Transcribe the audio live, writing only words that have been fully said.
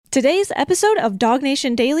Today's episode of Dog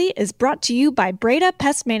Nation Daily is brought to you by Breda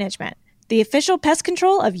Pest Management, the official pest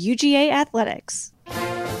control of UGA Athletics.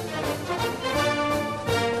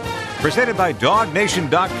 Presented by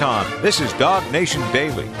DogNation.com. This is Dog Nation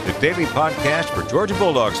Daily, the daily podcast for Georgia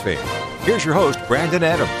Bulldogs fans. Here's your host, Brandon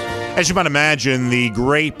Adams. As you might imagine, the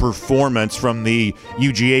great performance from the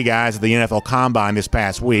UGA guys at the NFL Combine this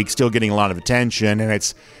past week still getting a lot of attention, and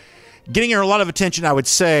it's getting a lot of attention, I would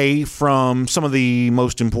say, from some of the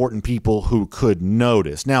most important people who could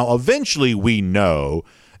notice. Now, eventually we know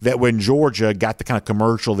that when Georgia got the kind of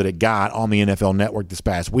commercial that it got on the NFL Network this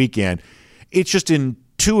past weekend, it's just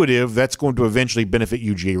intuitive that's going to eventually benefit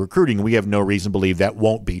UGA recruiting. We have no reason to believe that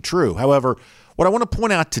won't be true. However, what I want to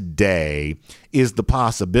point out today is the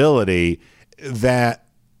possibility that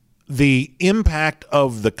the impact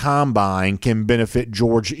of the Combine can benefit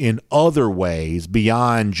Georgia in other ways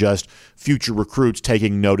beyond just future recruits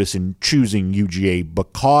taking notice and choosing UGA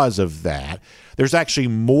because of that. There's actually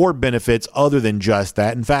more benefits other than just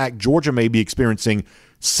that. In fact, Georgia may be experiencing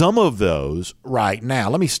some of those right now.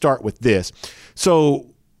 Let me start with this.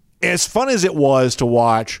 So, as fun as it was to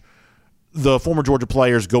watch the former Georgia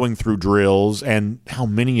players going through drills and how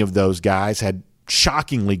many of those guys had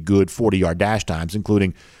shockingly good 40-yard dash times,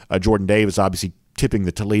 including Jordan Davis obviously tipping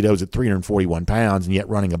the Toledos at 341 pounds and yet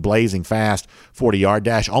running a blazing fast 40-yard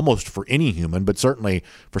dash almost for any human, but certainly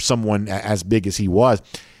for someone as big as he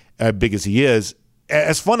is.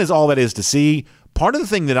 As fun as all that is to see, part of the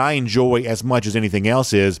thing that I enjoy as much as anything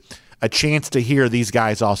else is a chance to hear these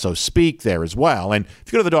guys also speak there as well. And if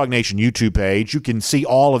you go to the Dog Nation YouTube page, you can see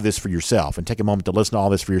all of this for yourself and take a moment to listen to all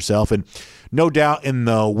this for yourself. And no doubt in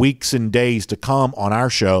the weeks and days to come on our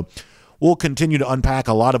show, we'll continue to unpack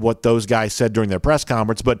a lot of what those guys said during their press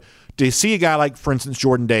conference. But to see a guy like, for instance,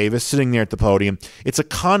 Jordan Davis sitting there at the podium, it's a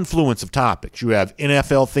confluence of topics. You have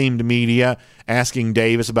NFL-themed media asking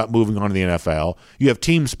Davis about moving on to the NFL. You have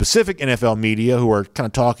team-specific NFL media who are kind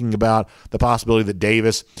of talking about the possibility that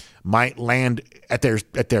Davis might land at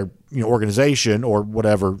their organization or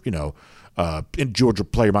whatever Georgia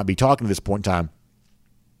player might be talking to this point in time.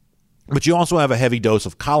 But you also have a heavy dose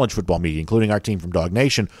of college football media, including our team from Dog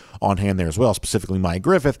Nation on hand there as well, specifically Mike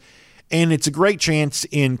Griffith. And it's a great chance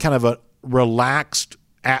in kind of a relaxed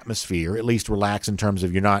atmosphere, at least relaxed in terms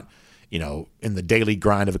of you're not, in the daily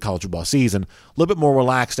grind of a college football season, a little bit more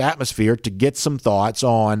relaxed atmosphere to get some thoughts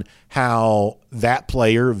on how that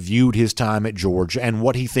player viewed his time at Georgia and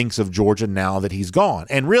what he thinks of Georgia now that he's gone.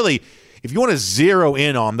 And really, if you want to zero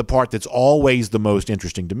in on the part that's always the most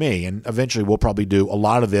interesting to me, and eventually we'll probably do a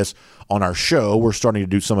lot of this on our show, we're starting to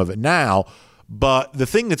do some of it now, but the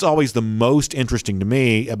thing that's always the most interesting to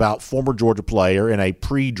me about former Georgia player in a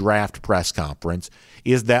pre-draft press conference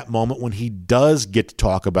is that moment when he does get to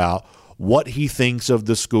talk about what he thinks of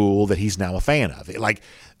the school that he's now a fan of. Like,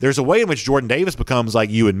 there's a way in which Jordan Davis becomes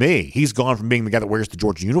like you and me. He's gone from being the guy that wears the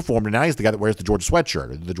Georgia uniform to now he's the guy that wears the Georgia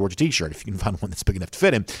sweatshirt or the Georgia t-shirt, if you can find one that's big enough to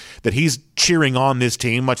fit him, that he's cheering on this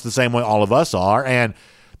team much the same way all of us are. And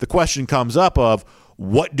the question comes up of,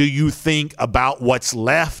 what do you think about what's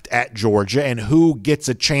left at Georgia and who gets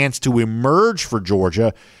a chance to emerge for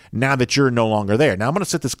Georgia now that you're no longer there? Now, I'm going to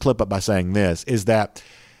set this clip up by saying this, is that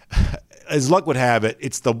as luck would have it,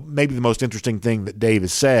 it's maybe the most interesting thing that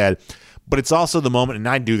Davis said, but it's also the moment, and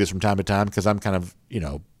I do this from time to time because I'm kind of,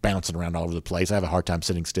 bouncing around all over the place. I have a hard time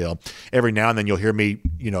sitting still. Every now and then you'll hear me,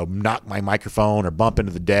 knock my microphone or bump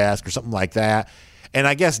into the desk or something like that. And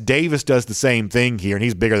I guess Davis does the same thing here, and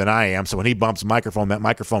he's bigger than I am, so when he bumps a microphone, that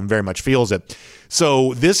microphone very much feels it.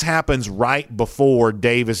 So this happens right before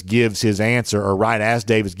Davis gives his answer, or right as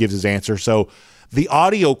Davis gives his answer. So the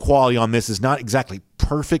audio quality on this is not exactly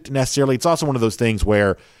perfect necessarily. It's also one of those things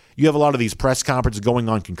where you have a lot of these press conferences going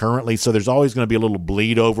on concurrently, so there's always going to be a little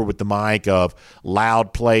bleed over with the mic of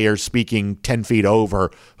loud players speaking 10 feet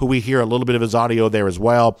over, who we hear a little bit of his audio there as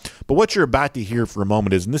well. But what you're about to hear for a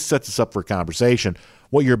moment is, and this sets us up for a conversation,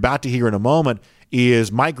 what you're about to hear in a moment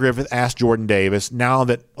is Mike Griffith asked Jordan Davis, now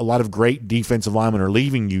that a lot of great defensive linemen are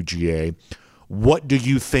leaving UGA, what do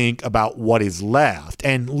you think about what is left?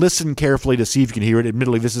 And listen carefully to see if you can hear it.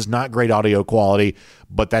 Admittedly, this is not great audio quality,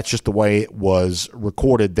 but that's just the way it was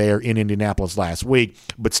recorded there in Indianapolis last week.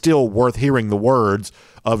 But still worth hearing the words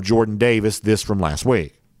of Jordan Davis, this from last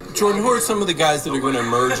week. Jordan, who are some of the guys that are going to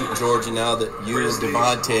emerge at Georgia now that you,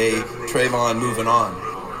 Devontae, Trayvon moving on?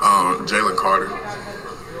 Jalen Carter,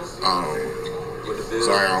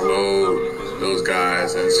 Zion Lowe, those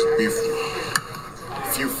guys, and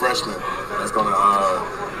a few freshmen that's going to,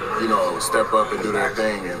 step up and do their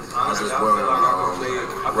thing. And I'm just willing,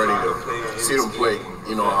 ready to see them play,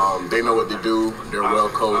 they know what to do. They're well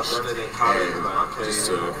coached,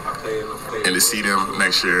 and to see them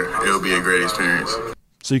next year, it'll be a great experience.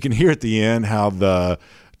 So you can hear at the end how the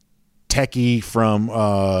techie from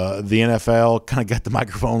the NFL kind of got the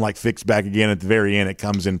microphone fixed back again at the very end. It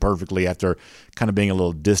comes in perfectly after kind of being a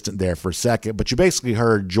little distant there for a second. But you basically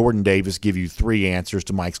heard Jordan Davis give you 3 answers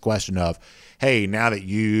to Mike's question of, hey, now that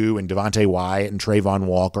you and Devontae Wyatt and Travon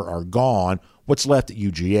Walker are gone, what's left at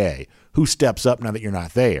UGA? Who steps up now that you're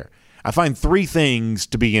not there? I find 3 things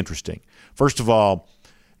to be interesting. First of all,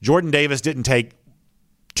 Jordan Davis didn't take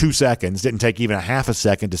 2 seconds, didn't take even a half a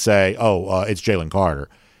second to say, it's Jalen Carter.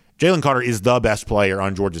 Jalen Carter is the best player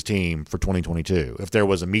on Georgia's team for 2022. If there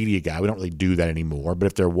was a media guide, we don't really do that anymore, but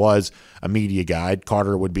if there was a media guide,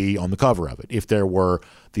 Carter would be on the cover of it. If there were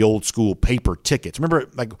the old school paper tickets. Remember,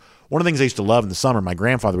 one of the things I used to love in the summer, my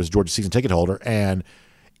grandfather was a Georgia season ticket holder, and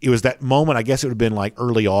it was that moment, I guess it would have been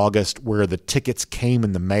early August, where the tickets came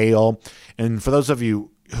in the mail. And for those of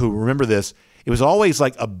you who remember this, it was always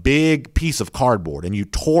a big piece of cardboard, and you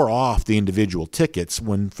tore off the individual tickets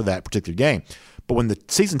for that particular game. But when the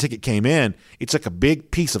season ticket came in, it's a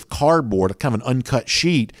big piece of cardboard, kind of an uncut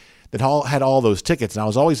sheet that had all those tickets. And I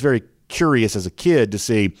was always very curious as a kid to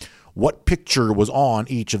see what picture was on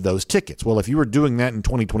each of those tickets. Well, if you were doing that in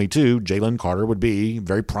 2022, Jalen Carter would be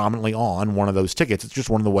very prominently on one of those tickets. It's just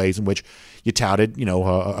one of the ways in which you touted,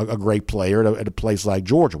 a great player at a place like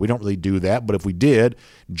Georgia. We don't really do that, but if we did,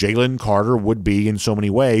 Jalen Carter would be in so many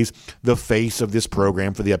ways the face of this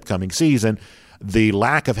program for the upcoming season. The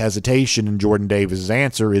lack of hesitation in Jordan Davis'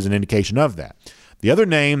 answer is an indication of that. The other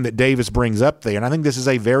name that Davis brings up there, and I think this is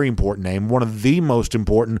a very important name, one of the most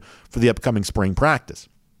important for the upcoming spring practice,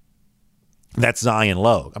 that's Zion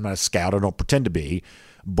Logue. I'm not a scout. I don't pretend to be,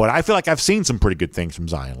 but I feel like I've seen some pretty good things from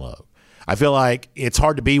Zion Logue. I feel like it's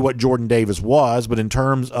hard to be what Jordan Davis was, but in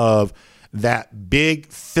terms of that big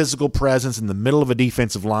physical presence in the middle of a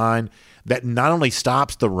defensive line that not only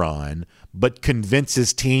stops the run, but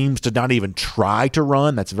convinces teams to not even try to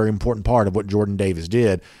run. That's a very important part of what Jordan Davis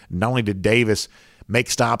did. Not only did Davis make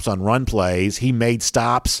stops on run plays, he made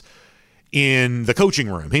stops in the coaching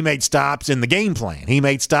room. He made stops in the game plan. He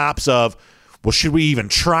made stops of, well, should we even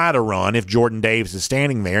try to run if Jordan Davis is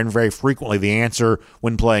standing there? And very frequently the answer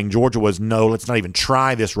when playing Georgia was, no, let's not even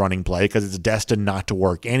try this running play because it's destined not to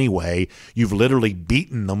work anyway. You've literally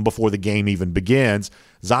beaten them before the game even begins.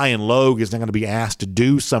 Zion Logue is not going to be asked to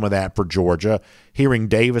do some of that for Georgia. Hearing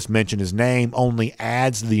Davis mention his name only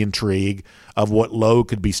adds to the intrigue of what Logue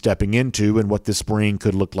could be stepping into and what this spring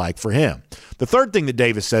could look like for him. The third thing that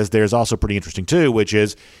Davis says there is also pretty interesting too, which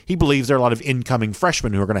is he believes there are a lot of incoming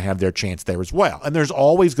freshmen who are going to have their chance there as well. And there's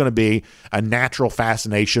always going to be a natural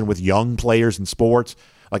fascination with young players in sports.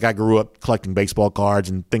 Like I grew up collecting baseball cards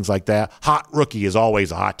and things like that. Hot rookie is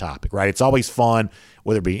always a hot topic, right? It's always fun,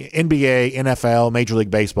 whether it be NBA, NFL, Major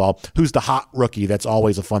League Baseball. Who's the hot rookie? That's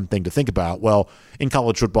always a fun thing to think about. Well, in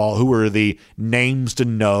college football, who are the names to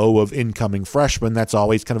know of incoming freshmen? That's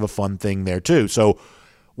always kind of a fun thing there too. So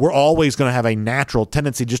we're always going to have a natural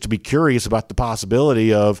tendency just to be curious about the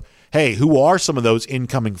possibility of, hey, who are some of those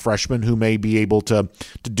incoming freshmen who may be able to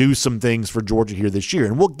do some things for Georgia here this year?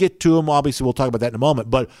 And we'll get to them. Obviously, we'll talk about that in a moment.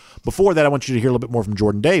 But before that, I want you to hear a little bit more from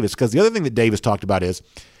Jordan Davis, because the other thing that Davis talked about is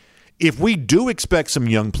if we do expect some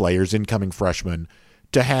young players, incoming freshmen,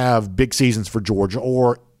 to have big seasons for Georgia,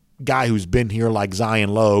 or a guy who's been here like Zion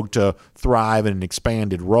Logue to thrive in an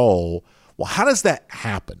expanded role, well, how does that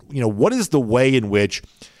happen? What is the way in which,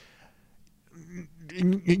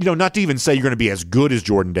 not to even say you're going to be as good as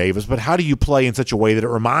Jordan Davis, but how do you play in such a way that it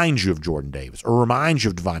reminds you of Jordan Davis or reminds you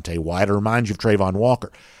of Devontae Wyatt or reminds you of Travon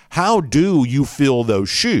Walker? How do you fill those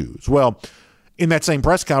shoes? Well, in that same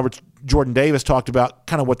press conference, Jordan Davis talked about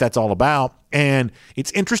kind of what that's all about. And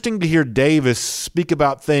it's interesting to hear Davis speak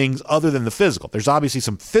about things other than the physical. There's obviously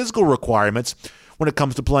some physical requirements when it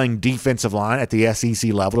comes to playing defensive line at the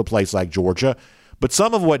SEC level, a place like Georgia. But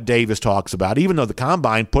some of what Davis talks about, even though the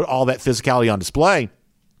Combine put all that physicality on display,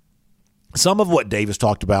 some of what Davis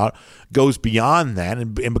talked about goes beyond that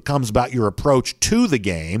and becomes about your approach to the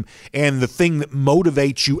game and the thing that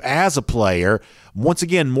motivates you as a player. Once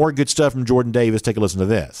again, more good stuff from Jordan Davis. Take a listen to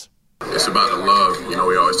this. It's about the love.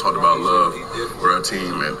 We always talk about love for our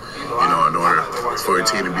team, and in order for a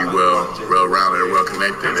team to be well-rounded and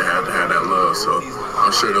well-connected, they have to have that love. So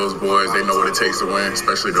I'm sure those boys, they know what it takes to win,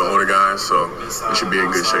 especially the older guys. So they should be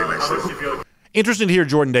in good shape next year. Interesting to hear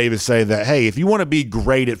Jordan Davis say that, hey, if you want to be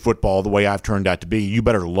great at football the way I've turned out to be, you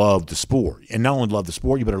better love the sport. And not only love the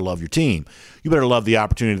sport, you better love your team. You better love the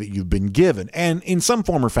opportunity that you've been given. And in some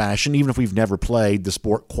form or fashion, even if we've never played the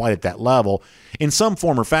sport quite at that level, in some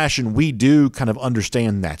form or fashion, we do kind of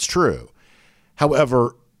understand that's true.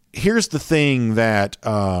 However, here's the thing that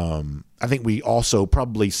I think we also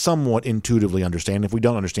probably somewhat intuitively understand. If we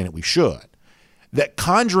don't understand it, we should. That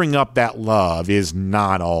conjuring up that love is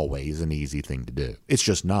not always an easy thing to do. It's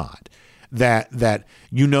just not. That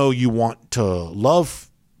you want to love,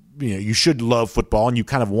 you should love football and you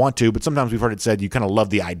kind of want to, but sometimes we've heard it said you kind of love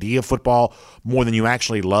the idea of football more than you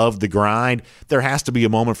actually love the grind. There has to be a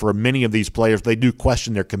moment for many of these players. They do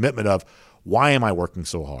question their commitment of, why am I working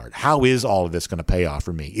so hard? How is all of this going to pay off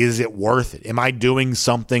for me? Is it worth it? Am I doing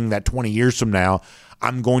something that 20 years from now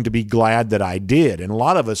I'm going to be glad that I did? And a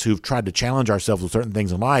lot of us who've tried to challenge ourselves with certain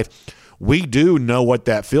things in life, we do know what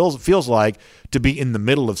that feels like to be in the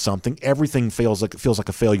middle of something. Everything feels like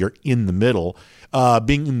a failure in the middle.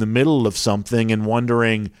 Being in the middle of something and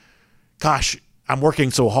wondering, gosh, I'm working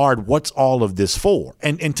so hard. What's all of this for?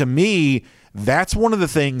 And to me, that's one of the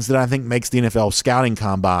things that I think makes the NFL scouting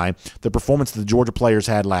combine, the performance that the Georgia players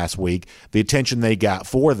had last week, the attention they got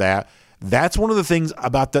for that. That's one of the things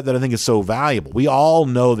about that I think is so valuable. We all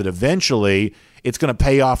know that eventually it's going to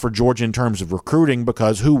pay off for Georgia in terms of recruiting,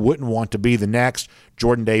 because who wouldn't want to be the next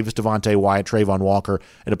Jordan Davis, Devontae Wyatt, Trayvon Walker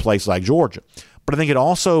at a place like Georgia? But I think it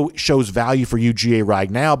also shows value for UGA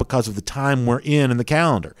right now because of the time we're in the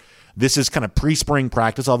calendar. This is kind of pre-spring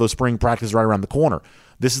practice, although spring practice is right around the corner.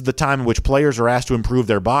 This is the time in which players are asked to improve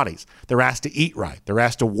their bodies. They're asked to eat right. They're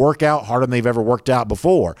asked to work out harder than they've ever worked out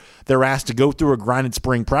before. They're asked to go through a grinded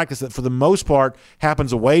spring practice that, for the most part,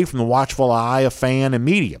 happens away from the watchful eye of fan and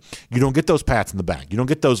media. You don't get those pats in the back. You don't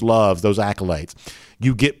get those loves, those accolades.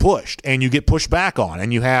 You get pushed, and you get pushed back on,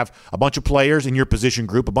 and you have a bunch of players in your position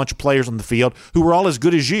group, a bunch of players on the field who are all as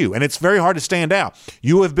good as you, and it's very hard to stand out.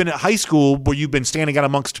 You have been at high school where you've been standing out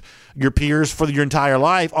amongst your peers for your entire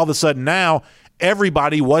life. All of a sudden now,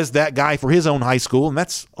 everybody was that guy for his own high school, and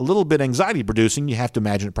that's a little bit anxiety-producing. You have to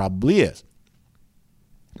imagine it probably is.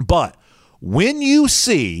 But when you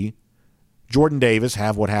see Jordan Davis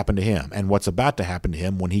have what happened to him and what's about to happen to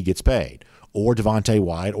him when he gets paid, or Devontae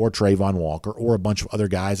Wyatt or Trayvon Walker or a bunch of other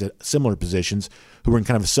guys at similar positions who are in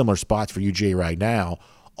kind of similar spots for UGA right now,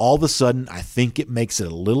 all of a sudden I think it makes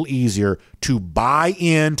it a little easier to buy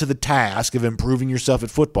into the task of improving yourself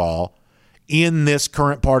at football in this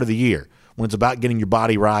current part of the year, when it's about getting your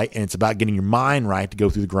body right and it's about getting your mind right to go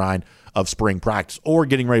through the grind of spring practice, or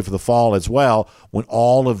getting ready for the fall as well, when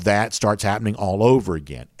all of that starts happening all over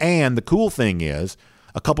again. And the cool thing is,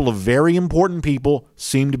 a couple of very important people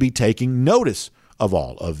seem to be taking notice of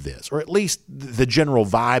all of this, or at least the general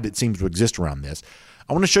vibe that seems to exist around this.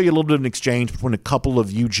 I want to show you a little bit of an exchange between a couple of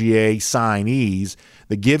UGA signees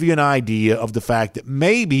that give you an idea of the fact that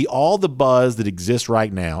maybe all the buzz that exists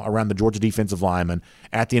right now around the Georgia defensive lineman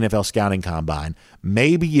at the NFL Scouting Combine,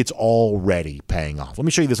 maybe it's already paying off. Let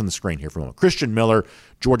me show you this on the screen here for a moment. Christian Miller,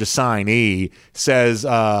 Georgia signee, says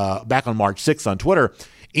back on March 6th on Twitter,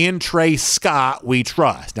 "In Trey Scott, we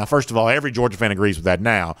trust." Now, first of all, every Georgia fan agrees with that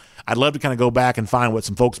now. I'd love to kind of go back and find what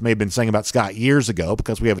some folks may have been saying about Scott years ago,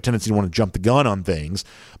 because we have a tendency to want to jump the gun on things.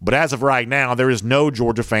 But as of right now, there is no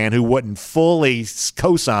Georgia fan who wouldn't fully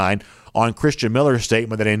co-sign on Christian Miller's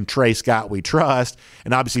statement that "in Trey Scott, we trust."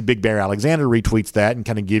 And obviously, Big Bear Alexander retweets that and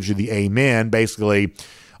kind of gives you the amen, basically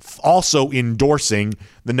also endorsing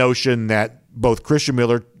the notion that both Christian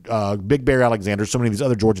Miller, Big Bear Alexander, so many of these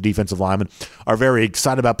other Georgia defensive linemen are very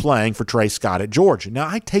excited about playing for Trey Scott at Georgia. Now,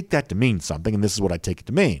 I take that to mean something, and this is what I take it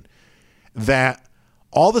to mean. That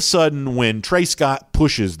all of a sudden when Trey Scott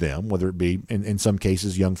pushes them, whether it be in some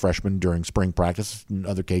cases young freshmen during spring practice, in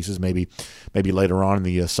other cases maybe later on in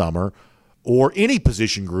the summer, or any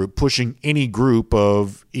position group pushing any group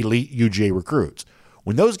of elite UGA recruits,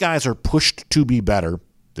 when those guys are pushed to be better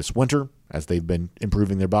this winter, as they've been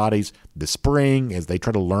improving their bodies, this spring, as they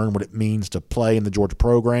try to learn what it means to play in the Georgia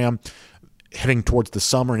program, heading towards the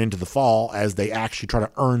summer and into the fall, as they actually try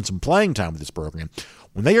to earn some playing time with this program,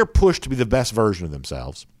 when they are pushed to be the best version of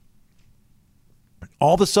themselves,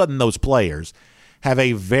 all of a sudden those players have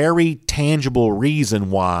a very tangible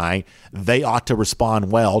reason why they ought to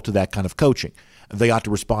respond well to that kind of coaching. They ought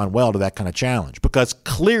to respond well to that kind of challenge, because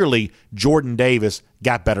clearly Jordan Davis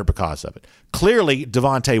got better because of it. Clearly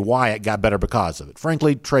Devontae Wyatt got better because of it.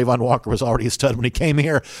 Frankly, Trayvon Walker was already a stud when he came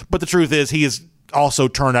here, but the truth is he has also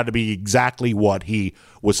turned out to be exactly what he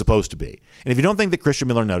was supposed to be. And if you don't think that Christian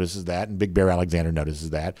Miller notices that, and Big Bear Alexander notices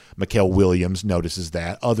that, Mikael Williams notices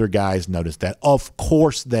that, other guys notice that, of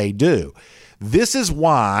course they do. This is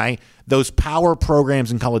why those power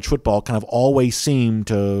programs in college football kind of always seem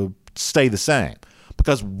to stay the same.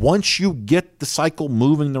 Because once you get the cycle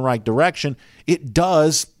moving in the right direction, it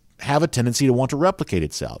does have a tendency to want to replicate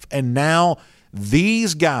itself. And now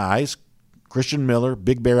these guys, Christian Miller,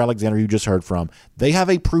 Big Bear Alexander, you just heard from, they have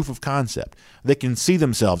a proof of concept. They can see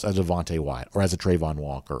themselves as a Devontae Wyatt or as a Trayvon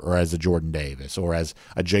Walker or as a Jordan Davis or as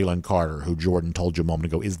a Jalen Carter, who Jordan told you a moment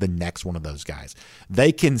ago is the next one of those guys.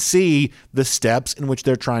 They can see the steps in which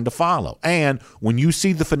they're trying to follow. And when you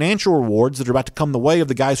see the financial rewards that are about to come the way of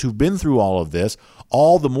the guys who've been through all of this,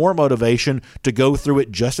 all the more motivation to go through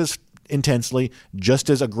it just as intensely, just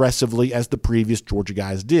as aggressively as the previous Georgia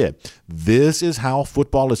guys did. This is how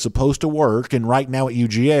football is supposed to work, and right now at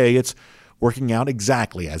UGA, it's working out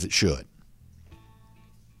exactly as it should.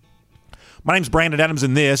 My name's Brandon Adams,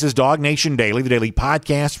 and this is Dog Nation Daily, the daily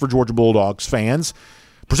podcast for Georgia Bulldogs fans.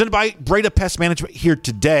 Presented by Breda Pest Management here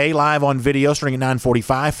today, live on video starting at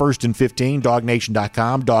 9:45, 1st and 15,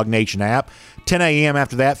 DogNation.com, Dog Nation app. 10 a.m.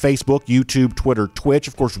 after that, Facebook, YouTube, Twitter, Twitch,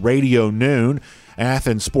 of course, Radio Noon,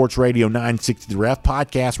 Athens Sports Radio 960 The Ref,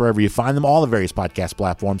 podcasts wherever you find them, all the various podcast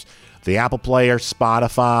platforms, the Apple Player,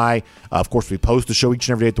 Spotify. Of course, we post the show each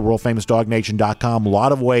and every day at the world-famous DogNation.com. A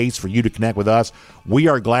lot of ways for you to connect with us. We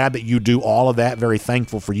are glad that you do all of that. Very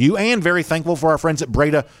thankful for you and very thankful for our friends at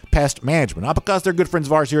Breda Pest Management. Not because they're good friends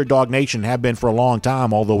of ours here at Dog Nation, have been for a long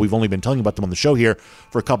time, although we've only been telling you about them on the show here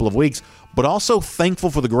for a couple of weeks, but also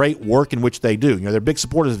thankful for the great work in which they do. You know, they're big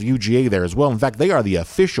supporters of UGA there as well. In fact, they are the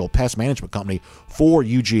official pest management company for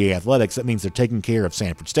UGA Athletics. That means they're taking care of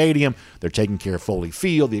Sanford Stadium, they're taking care of Foley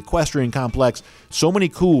Field, the Equestrian Complex, so many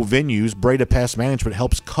cool venues. Breda Pest Management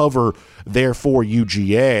helps cover there for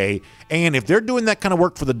UGA. And if they're doing that kind of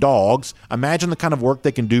work for the dogs, imagine the kind of work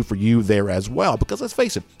they can do for you there as well. Because let's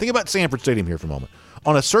face it, think about Sanford Stadium here for a moment.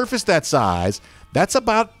 On a surface that size, that's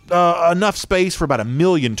about enough space for about 1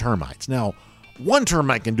 million termites. Now, one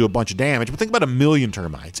termite can do a bunch of damage, but think about 1 million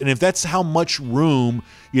termites. And if that's how much room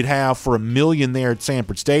you'd have for 1 million there at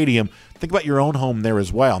Sanford Stadium, think about your own home there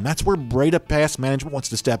as well. And that's where Breda Pest Management wants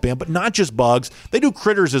to step in, but not just bugs. They do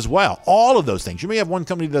critters as well. All of those things. You may have one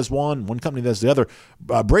company that does one company that does the other.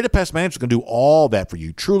 Breda Pest Management can do all that for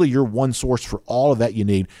you. Truly, you're one source for all of that you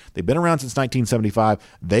need. They've been around since 1975.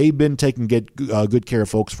 They've been taking good care of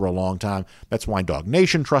folks for a long time. That's why Dog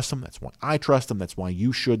Nation trusts them. That's why I trust them. That's why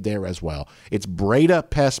you should there as well. It's Breda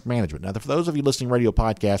Pest Management. Now, for those of you listening to radio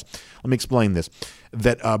podcast, let me explain this.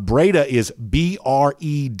 That Breda is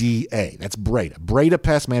B-R-E-D-A. That's Breda. Breda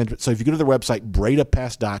Pest Management. So if you go to their website,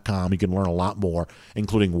 bredapest.com, you can learn a lot more,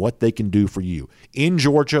 including what they can do for you. In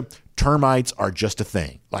Georgia, termites are just a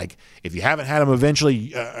thing. Like, if you haven't had them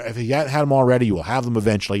eventually, if you haven't had them already, you will have them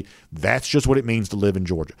eventually. That's just what it means to live in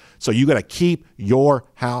Georgia. So you got to keep your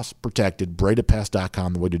house protected.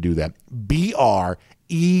 Bredapest.com, the way to do that. B-R-E-D-A.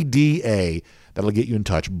 That'll get you in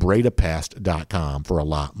touch. Bredapest.com for a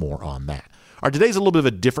lot more on that. All right, today's a little bit of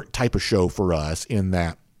a different type of show for us in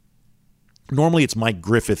that normally it's Mike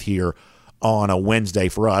Griffith here on a Wednesday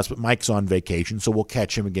for us, but Mike's on vacation, so we'll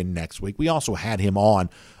catch him again next week. We also had him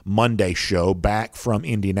on Monday's show back from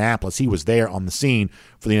Indianapolis. He was there on the scene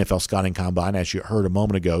for the NFL Scouting Combine, as you heard a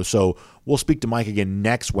moment ago. So we'll speak to Mike again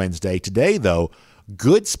next Wednesday. Today, though,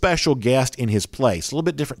 good special guest in his place. A little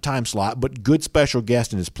bit different time slot, but good special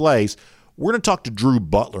guest in his place. We're going to talk to Drew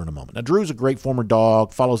Butler in a moment. Now, Drew's a great former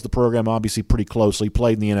dog, follows the program obviously pretty closely,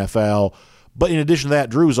 played in the NFL. But in addition to that,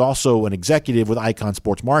 Drew is also an executive with Icon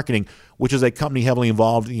Sports Marketing, which is a company heavily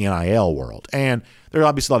involved in the NIL world. And there are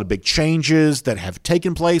obviously a lot of big changes that have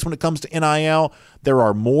taken place when it comes to NIL. There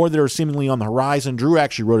are more that are seemingly on the horizon. Drew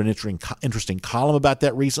actually wrote an interesting column about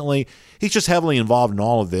that recently. He's just heavily involved in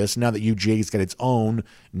all of this. Now that UGA's got its own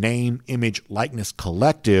name, image, likeness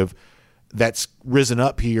collective that's risen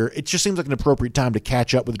up here, it just seems like an appropriate time to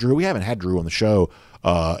catch up with Drew. We haven't had Drew on the show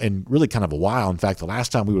in really kind of a while. In fact, the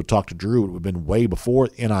last time we would have talked to Drew, it would have been way before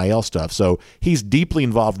NIL stuff. So he's deeply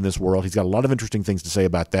involved in this world. He's got a lot of interesting things to say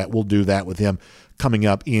about that. We'll do that with him coming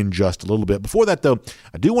up in just a little bit. Before that, though,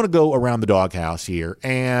 I do want to go around the doghouse here,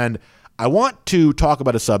 and I want to talk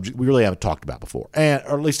about a subject we really haven't talked about before, or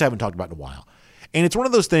at least I haven't talked about in a while. And it's one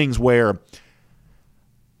of those things where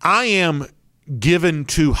I am given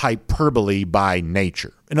to hyperbole by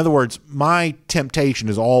nature. In other words, my temptation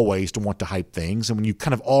is always to want to hype things. And when you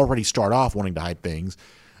kind of already start off wanting to hype things,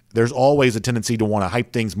 there's always a tendency to want to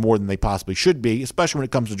hype things more than they possibly should be, especially when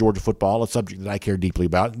it comes to Georgia football, a subject that I care deeply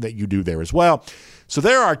about and that you do there as well. So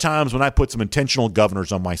there are times when I put some intentional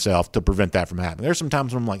governors on myself to prevent that from happening. There's some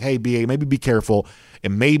times when I'm like, hey, BA, maybe be careful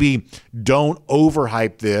and maybe don't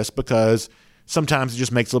overhype this, because sometimes it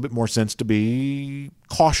just makes a little bit more sense to be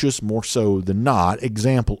cautious more so than not.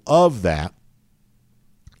 Example of that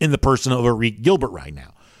in the person of Arik Gilbert right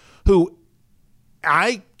now, who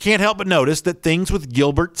I can't help but notice that things with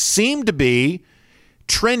Gilbert seem to be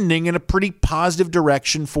trending in a pretty positive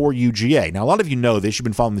direction for UGA. Now, a lot of you know this. You've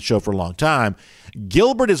been following the show for a long time.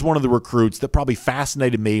 Gilbert is one of the recruits that probably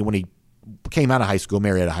fascinated me when he came out of high school,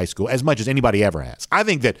 Marietta High School, as much as anybody ever has. I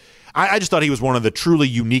think that I just thought he was one of the truly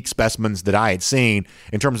unique specimens that I had seen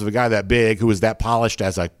in terms of a guy that big who was that polished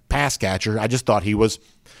as a pass catcher. I just thought he was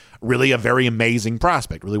really a very amazing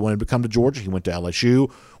prospect. Really wanted to come to Georgia. He went to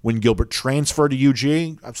LSU. When Gilbert transferred to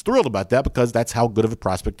UGA, I was thrilled about that because that's how good of a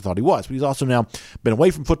prospect I thought he was. But he's also now been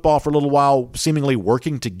away from football for a little while, seemingly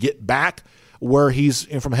working to get back where he's,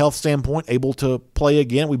 from a health standpoint, able to play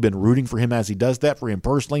again. We've been rooting for him as he does that, for him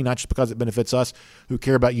personally, not just because it benefits us who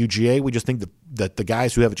care about UGA. We just think that the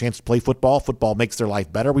guys who have a chance to play football makes their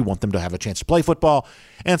life better. We want them to have a chance to play football.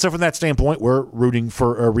 And so from that standpoint, we're rooting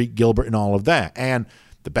for Arik Gilbert and all of that. And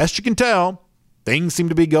the best you can tell, things seem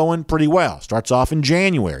to be going pretty well. Starts off in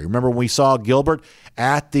January. Remember when we saw Gilbert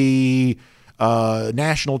at the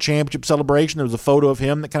national championship celebration? There was a photo of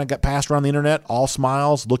him that kind of got passed around the internet, all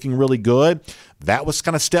smiles, looking really good. That was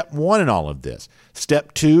kind of step one in all of this.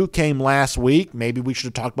 Step two came last week. Maybe we should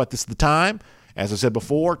have talked about this at the time. As I said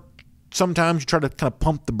before, sometimes you try to kind of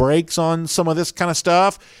pump the brakes on some of this kind of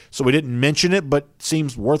stuff, so we didn't mention it, but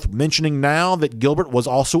seems worth mentioning now that Gilbert was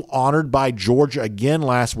also honored by Georgia again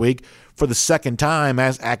last week for the second time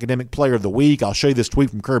as Academic Player of the Week. I'll show you this tweet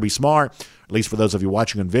from Kirby Smart, at least for those of you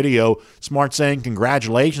watching on video. Smart saying,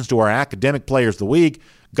 "Congratulations to our Academic Players of the Week."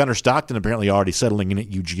 Gunnar Stockton apparently already settling in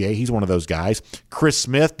at UGA. He's one of those guys. Chris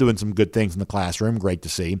Smith doing some good things in the classroom. Great to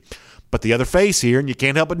see. But the other face here, and you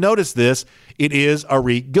can't help but notice this, it is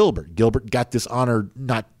Arik Gilbert. Gilbert got this honor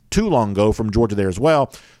not too long ago from Georgia there as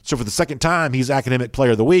well. So for the second time, he's Academic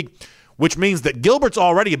Player of the Week, which means that Gilbert's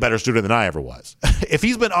already a better student than I ever was. If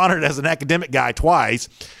he's been honored as an academic guy twice,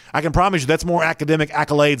 I can promise you that's more academic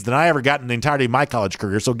accolades than I ever got in the entirety of my college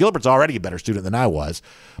career. So Gilbert's already a better student than I was.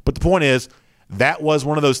 But the point is, that was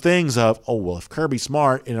one of those things of, oh, well, if Kirby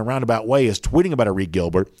Smart in a roundabout way is tweeting about Arik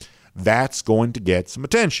Gilbert, that's going to get some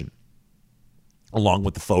attention, along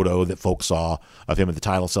with the photo that folks saw of him at the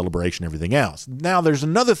title celebration and everything else. Now, there's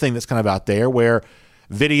another thing that's kind of out there where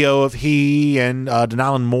video of he and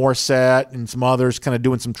Denalyn Morissette and some others kind of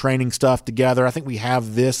doing some training stuff together. I think we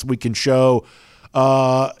have this we can show.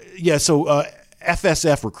 FSF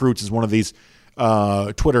Recruits is one of these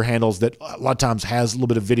Twitter handles that a lot of times has a little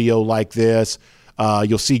bit of video like this.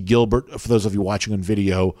 You'll see Gilbert, for those of you watching on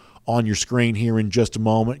video, on your screen here in just a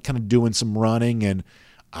moment, kind of doing some running, and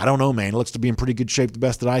I don't know, man. It looks to be in pretty good shape, the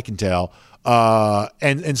best that I can tell.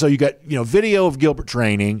 And so you got video of Gilbert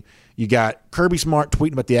training. You got Kirby Smart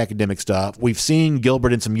tweeting about the academic stuff. We've seen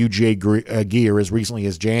Gilbert in some UGA gear as recently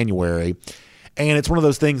as January, and it's one of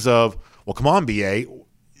those things of, well, come on, BA,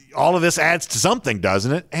 all of this adds to something,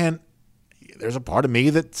 doesn't it? And there's a part of me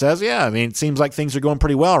that says, yeah, I mean, it seems like things are going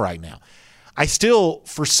pretty well right now. I still,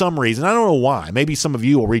 for some reason, I don't know why, maybe some of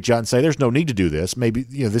you will reach out and say there's no need to do this. Maybe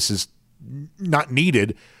this is not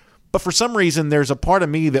needed. But for some reason, there's a part of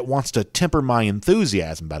me that wants to temper my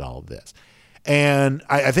enthusiasm about all of this. And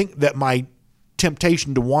I think that my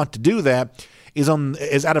temptation to want to do that is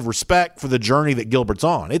out of respect for the journey that Gilbert's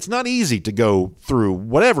on. It's not easy to go through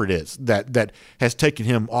whatever it is that has taken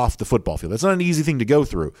him off the football field. It's not an easy thing to go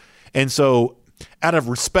through. And so out of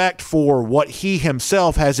respect for what he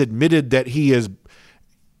himself has admitted that he is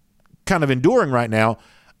kind of enduring right now,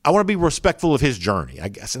 I want to be respectful of his journey, I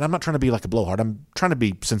guess. And I'm not trying to be like a blowhard. I'm trying to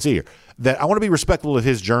be sincere. That I want to be respectful of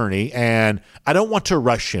his journey, and I don't want to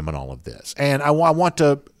rush him in all of this. And I want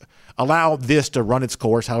to allow this to run its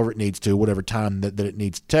course however it needs to, whatever time that it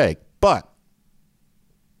needs to take. But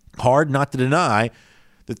hard not to deny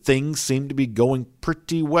that things seem to be going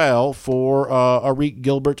pretty well for Arik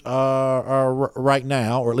Gilbert right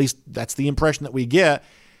now, or at least that's the impression that we get.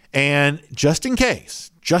 And just in case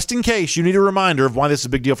you need a reminder of why this is a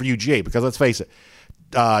big deal for UGA, because let's face it,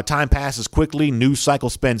 time passes quickly, news cycle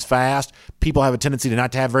spins fast, people have a tendency to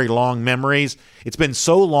not to have very long memories. It's been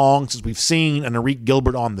so long since we've seen an Arik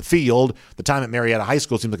Gilbert on the field. The time at Marietta High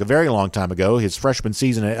School seems like a very long time ago. His freshman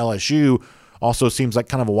season at LSU also seems like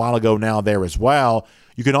kind of a while ago now there as well.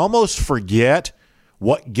 You can almost forget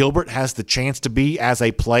what Gilbert has the chance to be as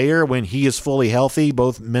a player when he is fully healthy,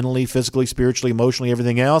 both mentally, physically, spiritually, emotionally,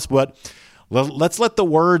 everything else. But let's let the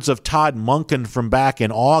words of Todd Monken from back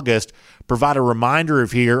in August provide a reminder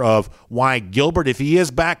of why Gilbert, if he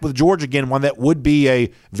is back with Georgia again, one that would be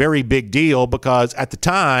a very big deal, because at the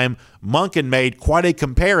time, Monken made quite a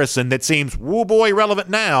comparison that seems, woo boy, relevant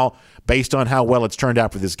now based on how well it's turned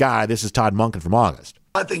out for this guy. This is Todd Monken from August.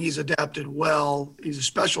 I think he's adapted well. He's a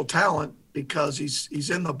special talent because he's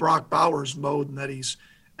in the Brock Bowers mode, and that he's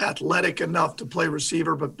athletic enough to play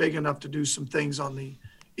receiver, but big enough to do some things on the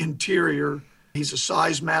interior. He's a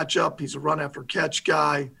size matchup. He's a run after catch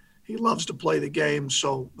guy. He loves to play the game.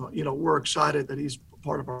 So, we're excited that he's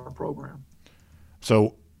part of our program.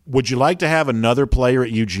 So would you like to have another player at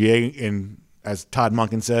UGA in, as Todd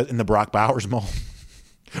Monken said, in the Brock Bowers mold?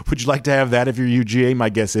 Would you like to have that if you're UGA? My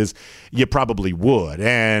guess is you probably would.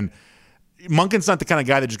 And Monken's not the kind of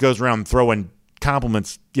guy that just goes around throwing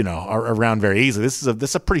compliments, around very easily. This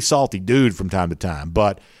is a pretty salty dude from time to time.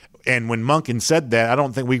 And when Monken said that, I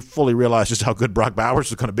don't think we fully realized just how good Brock Bowers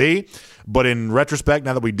was going to be. But in retrospect,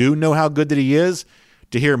 now that we do know how good that he is,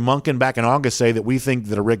 to hear Monken back in August say that we think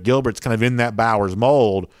that a Rick Gilbert's kind of in that Bowers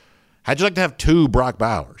mold, how'd you like to have two Brock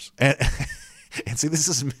Bowers? And see, this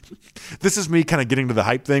is me kind of getting to the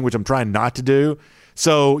hype thing, which I'm trying not to do.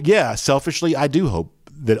 So, yeah, selfishly, I do hope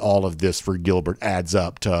that all of this for Gilbert adds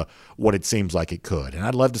up to what it seems like it could. And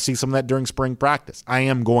I'd love to see some of that during spring practice. I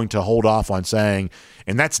am going to hold off on saying,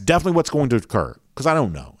 and that's definitely what's going to occur, because I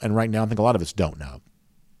don't know. And right now I think a lot of us don't know.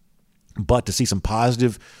 But to see some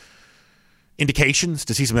positive indications,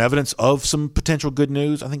 to see some evidence of some potential good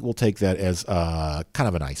news, I think we'll take that as kind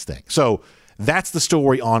of a nice thing. So that's the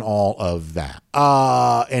story on all of that.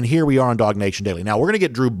 And here we are on Dog Nation Daily. Now, we're going to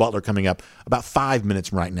get Drew Butler coming up about 5 minutes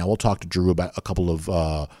from right now. We'll talk to Drew about a couple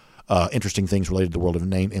of interesting things related to the world of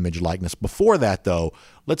name, image, likeness. Before that, though,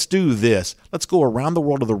 let's do this. Let's go around the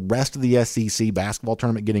world of the rest of the SEC basketball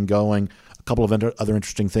tournament getting going. A couple of other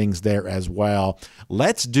interesting things there as well.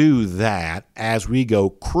 Let's do that as we go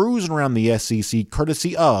cruising around the SEC,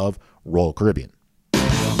 courtesy of Royal Caribbean.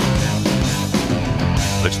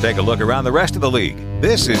 Let's take a look around the rest of the league.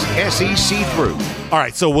 This is SEC Through. All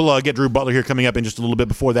right, so we'll get Drew Butler here coming up in just a little bit.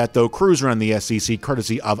 Before that, though, cruise around the SEC,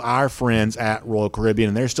 courtesy of our friends at Royal Caribbean.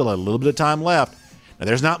 And there's still a little bit of time left. Now,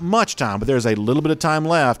 there's not much time, but there's a little bit of time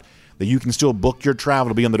left that you can still book your travel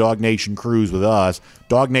to be on the Dog Nation cruise with us.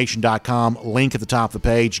 DogNation.com, link at the top of the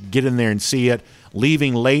page. Get in there and see it.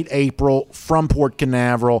 Leaving late April from Port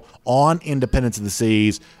Canaveral on Independence of the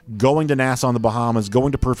Seas, going to Nassau in the Bahamas,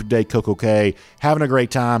 going to Perfect Day Coco Cay, having a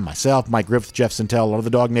great time. Myself, Mike Griffith, Jeff Santel, a lot of the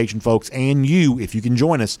Dog Nation folks, and you, if you can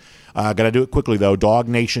join us. Got to do it quickly, though.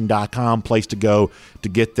 DogNation.com, place to go to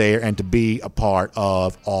get there and to be a part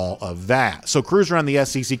of all of that. So cruise around the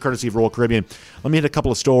SEC, courtesy of Royal Caribbean. Let me hit a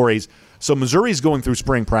couple of stories. So Missouri's going through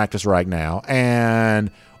spring practice right now,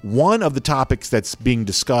 and one of the topics that's being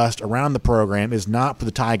discussed around the program is not for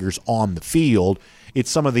the Tigers on the field. It's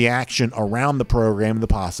some of the action around the program and the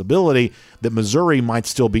possibility that Missouri might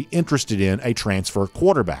still be interested in a transfer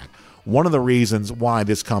quarterback. One of the reasons why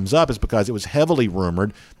this comes up is because it was heavily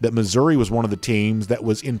rumored that Missouri was one of the teams that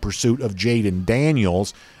was in pursuit of Jaden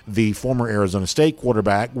Daniels, the former Arizona State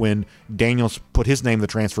quarterback, when Daniels put his name in the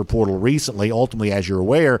transfer portal recently. Ultimately, as you're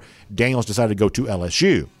aware, Daniels decided to go to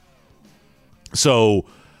LSU. So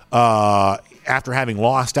after having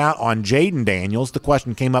lost out on Jaden Daniels, the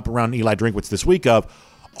question came up around Eli Drinkwitz this week of,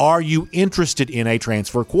 are you interested in a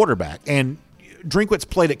transfer quarterback? And Drinkwitz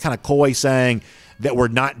played it kind of coy, saying that we're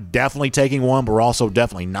not definitely taking one, but we're also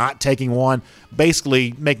definitely not taking one,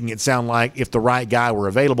 basically making it sound like if the right guy were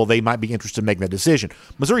available, they might be interested in making that decision.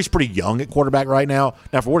 Missouri's pretty young at quarterback right now.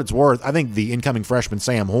 Now, for what it's worth, I think the incoming freshman,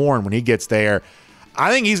 Sam Horn, when he gets there,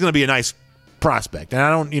 I think he's going to be a nice prospect. And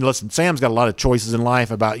I don't, listen, Sam's got a lot of choices in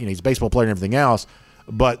life about, he's a baseball player and everything else,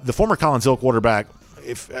 but the former Collins Hill quarterback,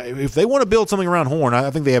 if they want to build something around Horn,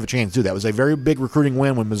 I think they have a chance to do that. It was a very big recruiting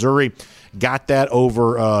win when Missouri got that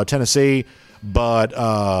over Tennessee. But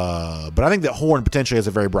I think that Horn potentially has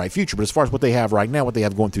a very bright future. But as far as what they have right now, what they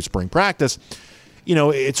have going through spring practice,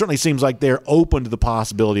 it certainly seems like they're open to the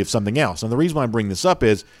possibility of something else. And the reason why I bring this up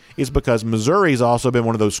is because Missouri's also been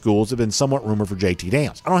one of those schools that have been somewhat rumored for JT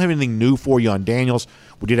Daniels. I don't have anything new for you on Daniels.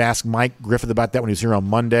 We did ask Mike Griffith about that when he was here on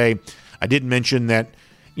Monday. I did mention that,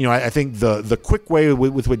 I think the quick way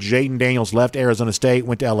with which Jaden Daniels left Arizona State,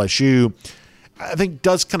 went to LSU, I think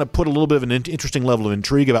does kind of put a little bit of an interesting level of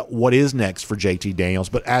intrigue about what is next for JT Daniels.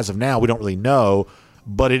 But as of now, we don't really know.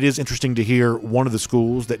 But it is interesting to hear one of the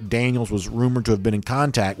schools that Daniels was rumored to have been in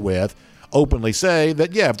contact with openly say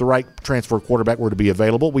that, yeah, if the right transfer quarterback were to be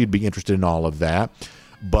available, we'd be interested in all of that.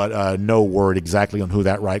 But no word exactly on who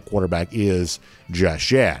that right quarterback is just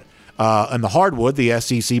yet. On the hardwood, the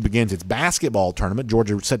SEC begins its basketball tournament.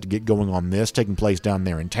 Georgia is set to get going on this, taking place down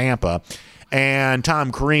there in Tampa. And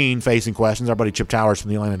Tom Crean facing questions. Our buddy Chip Towers from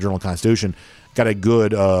the Atlanta Journal-Constitution got a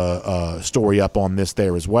good story up on this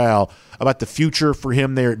there as well about the future for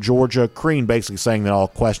him there at Georgia. Crean basically saying that all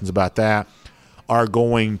questions about that are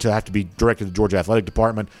going to have to be directed to the Georgia Athletic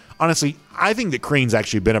Department. Honestly, I think that Crean's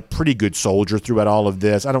actually been a pretty good soldier throughout all of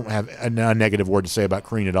this. I don't have a negative word to say about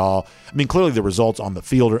Crean at all. I mean, clearly the results on the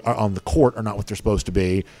field or on the court are not what they're supposed to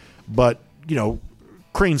be. But,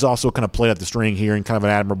 Crean's also kind of played up the string here in kind of an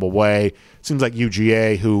admirable way. Seems like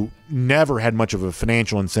UGA, who never had much of a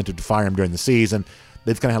financial incentive to fire him during the season,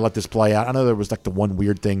 they've kind of let this play out. I know there was like the one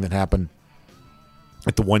weird thing that happened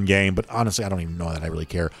at the one game, but honestly, I don't even know that I really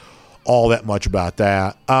care all that much about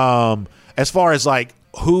that. As far as like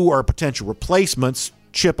who are potential replacements,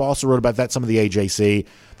 Chip also wrote about that, some of the AJC.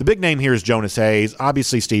 The big name here is Jonas Hayes.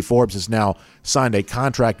 Obviously, Steve Forbes has now signed a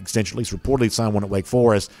contract extension, at least reportedly signed one at Wake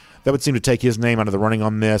Forest. That would seem to take his name out of the running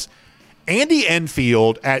on this. Andy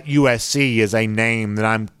Enfield at USC is a name that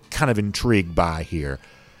I'm kind of intrigued by here,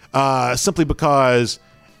 simply because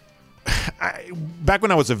back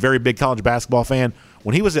when I was a very big college basketball fan,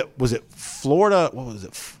 when he was at Florida, what was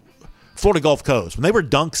it? Florida Gulf Coast. When they were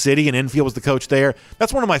Dunk City and Enfield was the coach there,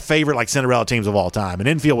 that's one of my favorite like Cinderella teams of all time. And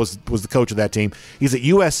Enfield was the coach of that team. He's at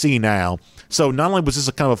USC now. So not only was this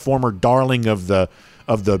a kind of a former darling of the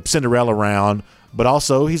Cinderella round, but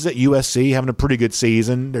also he's at USC having a pretty good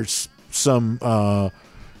season. There's some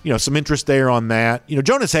some interest there on that.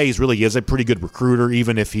 Jonas Hayes really is a pretty good recruiter,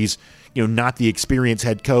 even if he's not the experienced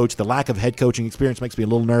head coach. The lack of head coaching experience makes me a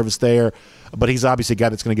little nervous there, but he's obviously a guy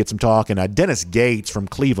that's going to get some talk. And Dennis Gates from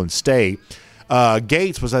Cleveland State.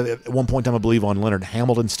 Gates was at one point in time, I believe, on Leonard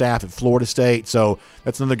Hamilton's staff at Florida State. So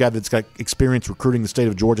that's another guy that's got experience recruiting the state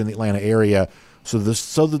of Georgia and the Atlanta area. So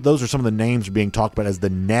those are some of the names being talked about as the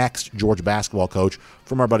next Georgia basketball coach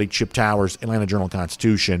from our buddy Chip Towers, Atlanta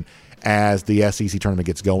Journal-Constitution, as the SEC tournament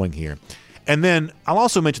gets going here. And then I'll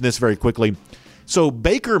also mention this very quickly. So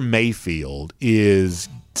Baker Mayfield is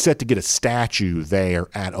set to get a statue there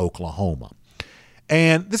at Oklahoma.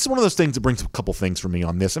 And this is one of those things that brings up a couple things for me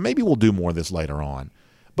on this, and maybe we'll do more of this later on.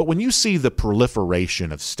 But when you see the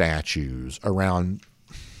proliferation of statues around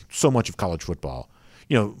so much of college football,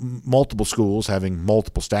 multiple schools having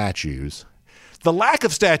multiple statues, the lack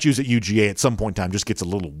of statues at UGA at some point in time just gets a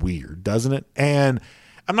little weird, doesn't it? And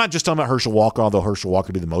I'm not just talking about Herschel Walker, although Herschel Walker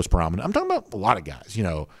would be the most prominent. I'm talking about a lot of guys.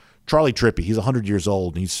 Charlie Trippey, he's 100 years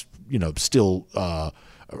old, and he's, still,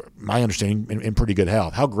 my understanding, in pretty good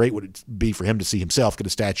health. How great would it be for him to see himself get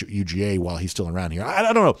a statue at UGA while he's still around here?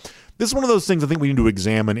 I don't know. This is one of those things I think we need to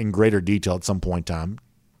examine in greater detail at some point in time.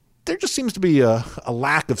 There just seems to be a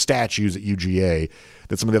lack of statues at UGA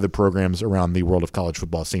that some of the other programs around the world of college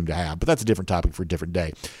football seem to have. But that's a different topic for a different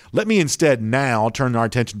day. Let me instead now turn our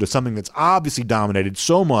attention to something that's obviously dominated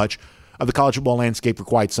so much of the college football landscape for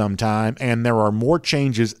quite some time, and there are more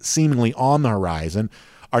changes seemingly on the horizon.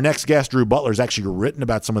 Our next guest, Drew Butler, has actually written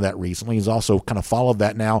about some of that recently. He's also kind of followed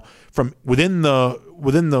that now from within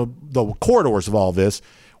the corridors of all this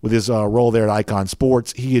with his role there at Icon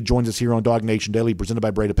Sports. He joins us here on Dog Nation Daily, presented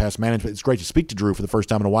by Breda Pest Management. It's great to speak to Drew for the first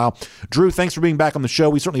time in a while. Drew, thanks for being back on the show.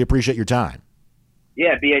 We certainly appreciate your time.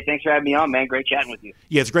 Yeah, B.A., thanks for having me on, man. Great chatting with you.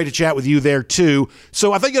 Yeah, it's great to chat with you there, too.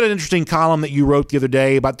 So I think you had an interesting column that you wrote the other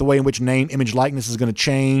day about the way in which name, image, likeness is going to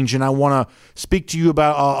change, and I want to speak to you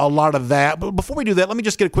about a lot of that. But before we do that, let me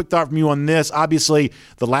just get a quick thought from you on this. Obviously,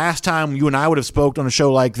 the last time you and I would have spoken on a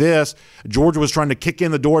show like this, Georgia was trying to kick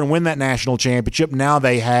in the door and win that national championship. Now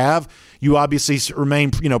they have. You obviously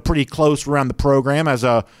remain, pretty close around the program as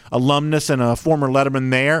a alumnus and a former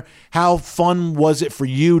Letterman there. How fun was it for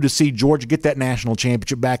you to see Georgia get that national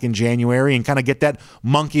championship back in January and kind of get that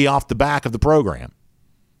monkey off the back of the program?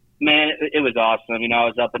 Man, it was awesome. I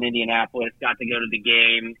was up in Indianapolis, got to go to the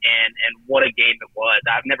game, and what a game it was.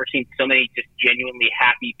 I've never seen so many just genuinely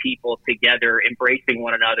happy people together, embracing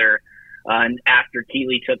one another. And after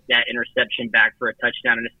Keeley took that interception back for a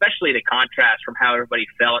touchdown, and especially the contrast from how everybody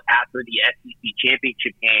felt after the SEC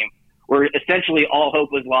championship game, where essentially all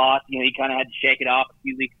hope was lost. You kind of had to shake it off a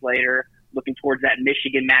few weeks later. Looking towards that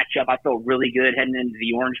Michigan matchup, I felt really good heading into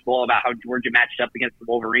the Orange Bowl about how Georgia matched up against the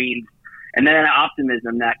Wolverines. And then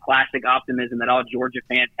optimism, that classic optimism that all Georgia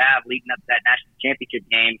fans have leading up to that national championship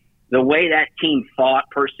game. The way that team fought,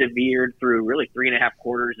 persevered through really 3.5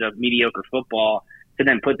 quarters of mediocre football to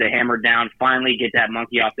then put the hammer down, finally get that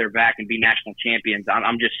monkey off their back and be national champions.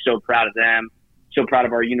 I'm just so proud of them, so proud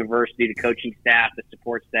of our university, the coaching staff, the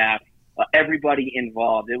support staff, everybody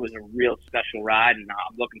involved. It was a real special ride, and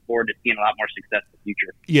I'm looking forward to seeing a lot more success in the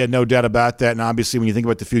future. Yeah, no doubt about that. And obviously, when you think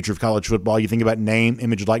about the future of college football, you think about name,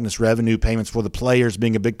 image, likeness, revenue, payments for the players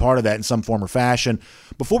being a big part of that in some form or fashion.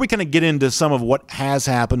 Before we kind of get into some of what has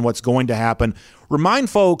happened, what's going to happen,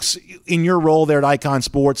 remind folks in your role there at Icon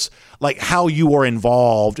Sports, like how you are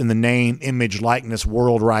involved in the name, image, likeness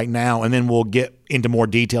world right now, and then we'll get into more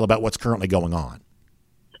detail about what's currently going on.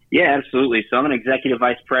 Yeah, absolutely. So I'm an executive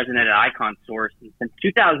vice president at Icon Source. And since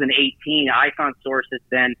 2018, Icon Source has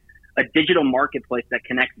been a digital marketplace that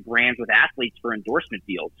connects brands with athletes for endorsement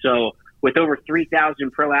deals. So with over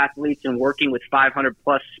 3,000 pro athletes and working with 500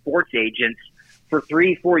 plus sports agents, for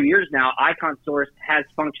 3-4 years now, Icon Source has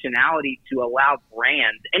functionality to allow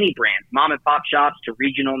brands, any brands, mom and pop shops to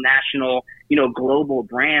regional, national, global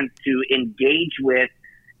brands to engage with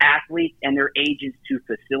athletes and their agents to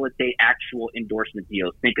facilitate actual endorsement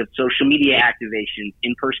deals. Think of social media activations,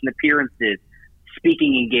 in-person appearances,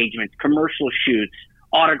 speaking engagements, commercial shoots,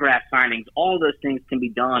 autograph signings. All of those things can be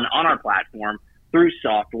done on our platform through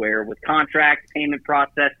software with contracts, payment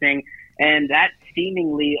processing, and that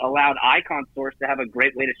seemingly allowed Icon Source to have a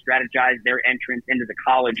great way to strategize their entrance into the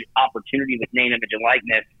college opportunity with name, image, and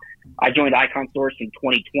likeness. I joined Icon Source in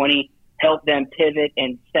 2020, helped them pivot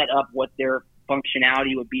and set up what their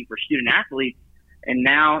functionality would be for student athletes. And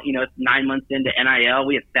now, it's 9 months into NIL.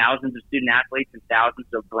 We have thousands of student athletes and thousands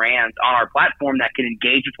of brands on our platform that can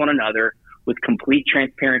engage with one another with complete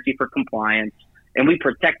transparency for compliance. And we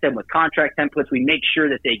protect them with contract templates. We make sure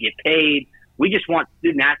that they get paid. We just want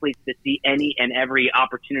student athletes to see any and every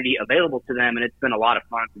opportunity available to them, and it's been a lot of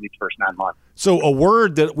fun for these first 9 months. So a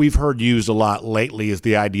word that we've heard used a lot lately is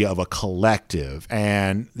the idea of a collective,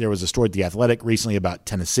 and there was a story at The Athletic recently about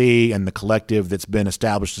Tennessee and the collective that's been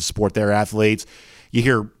established to support their athletes. You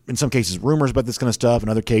hear, in some cases, rumors about this kind of stuff. In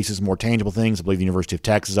other cases, more tangible things. I believe the University of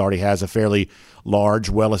Texas already has a fairly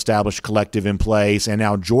large, well-established collective in place, and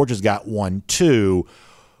now Georgia's got one too.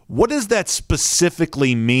 What does that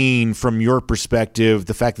specifically mean from your perspective,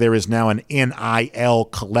 the fact there is now an NIL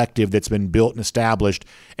collective that's been built and established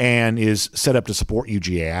and is set up to support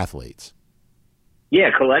UGA athletes?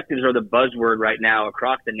 Yeah, collectives are the buzzword right now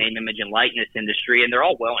across the name, image, and likeness industry, and they're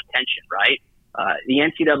all well-intentioned, right? The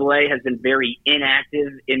NCAA has been very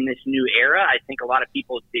inactive in this new era. I think a lot of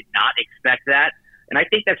people did not expect that, and I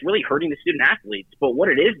think that's really hurting the student athletes. But what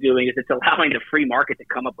it is doing is it's allowing the free market to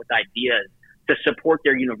come up with ideas to support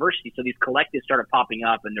their university. So these collectives started popping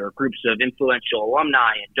up, and there are groups of influential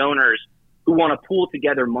alumni and donors who want to pool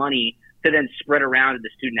together money to then spread around to the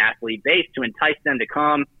student athlete base to entice them to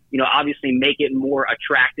come, obviously make it more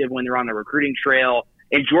attractive when they're on the recruiting trail.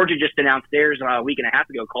 And Georgia just announced theirs a week and a half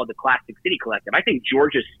ago called the Classic City Collective. I think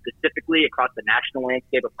Georgia specifically across the national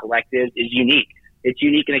landscape of collectives is unique. It's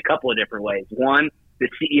unique in a couple of different ways. One, the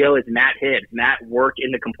CEO is Matt Hibbs. Matt worked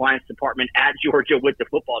in the compliance department at Georgia with the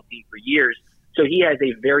football team for years. So he has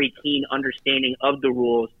a very keen understanding of the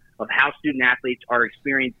rules of how student athletes are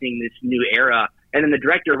experiencing this new era. And then the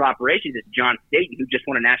director of operations is John Staten, who just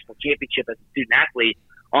won a national championship as a student athlete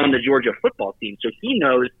on the Georgia football team. So he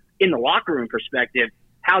knows in the locker room perspective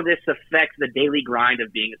how this affects the daily grind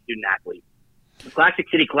of being a student athlete. The Classic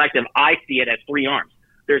City Collective, I see it as three arms.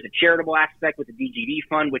 There's a charitable aspect with the DGD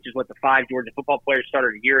Fund, which is what the 5 Georgia football players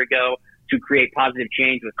started a year ago to create positive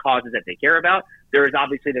change with causes that they care about. There is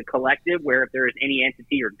obviously the collective, where if there is any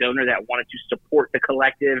entity or donor that wanted to support the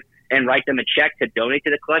collective and write them a check to donate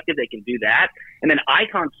to the collective, they can do that. And then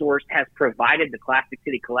Icon Source has provided the Classic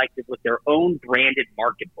City Collective with their own branded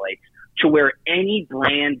marketplace to where any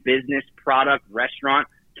brand, business, product, restaurant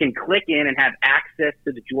can click in and have access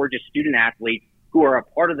to the Georgia student athletes who are a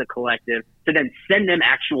part of the collective to then send them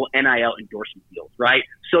actual NIL endorsement deals, right?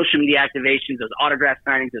 Social media activations, those autograph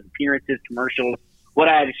signings, those appearances, commercials, what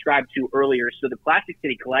I described to earlier. So the Classic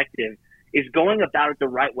City Collective is going about it the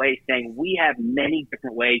right way, saying we have many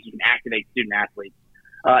different ways you can activate student athletes.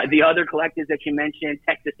 The other collectives that you mentioned,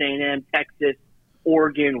 Texas A&M, Texas,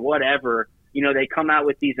 Oregon, whatever, they come out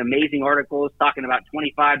with these amazing articles talking about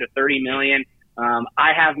 25 to 30 million.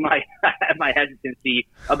 I have my hesitancy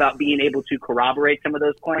about being able to corroborate some of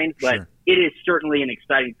those claims, but sure, it is certainly an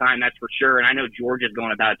exciting time, that's for sure. And I know Georgia's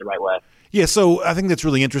going about it the right way. Yeah, so I think that's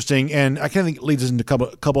really interesting, and I kind of think it leads us into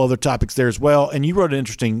a couple other topics there as well. And you wrote an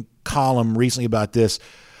interesting column recently about this,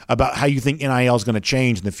 about how you think NIL is going to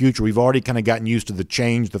change in the future. We've already kind of gotten used to the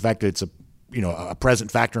change, the fact that it's a present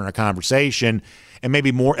factor in our conversation, and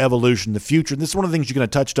maybe more evolution in the future. And this is one of the things you kind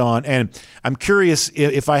of touched on, and I'm curious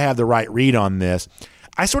if I have the right read on this.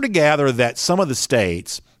 I sort of gather that some of the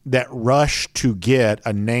states that rush to get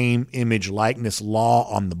a name, image, likeness law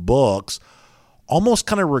on the books almost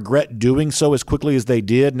kind of regret doing so as quickly as they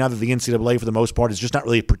did, now that the NCAA, for the most part, is just not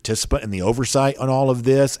really a participant in the oversight on all of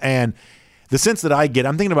this. And the sense that I get,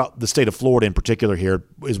 I'm thinking about the state of Florida in particular here,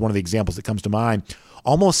 is one of the examples that comes to mind.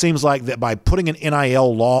 Almost seems like that by putting an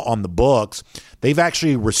NIL law on the books, they've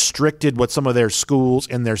actually restricted what some of their schools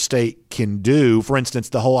in their state can do. For instance,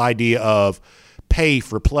 the whole idea of pay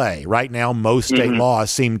for play. Right now, most state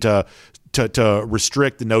laws seem to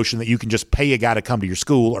restrict the notion that you can just pay a guy to come to your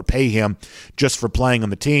school or pay him just for playing on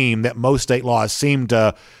the team. That most state laws seem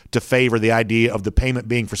to favor the idea of the payment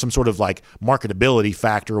being for some sort of like marketability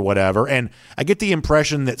factor or whatever. And I get the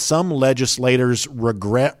impression that some legislators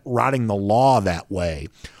regret writing the law that way.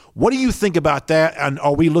 What do you think about that? And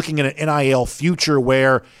are we looking at an NIL future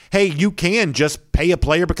where, hey, you can just pay a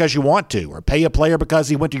player because you want to, or pay a player because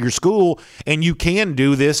he went to your school, and you can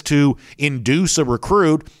do this to induce a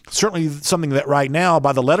recruit? Certainly something that right now,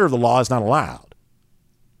 by the letter of the law, is not allowed.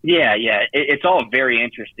 Yeah. It's all very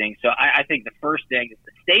interesting. So I think the first thing is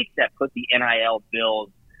the states that put the NIL bills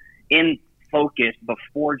in focus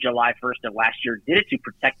before July 1st of last year did it to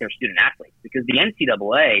protect their student athletes, because the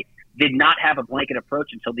NCAA did not have a blanket approach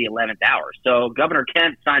until the 11th hour. So Governor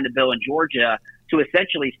Kemp signed a bill in Georgia to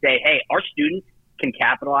essentially say, hey, our students can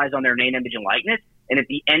capitalize on their name, image, and likeness. And if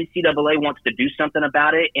the NCAA wants to do something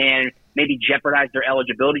about it and maybe jeopardize their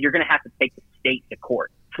eligibility, you're going to have to take the state to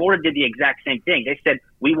court. Florida did the exact same thing. They said,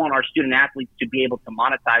 we want our student athletes to be able to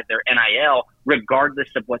monetize their NIL regardless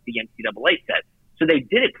of what the NCAA says. So they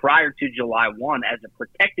did it prior to July 1 as a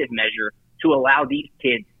protective measure to allow these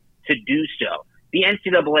kids to do so. The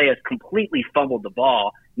NCAA has completely fumbled the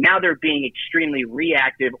ball. Now they're being extremely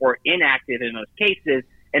reactive or inactive in those cases.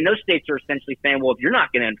 And those states are essentially saying, well, if you're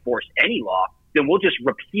not going to enforce any law, then we'll just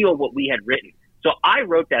repeal what we had written. So I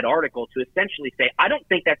wrote that article to essentially say, I don't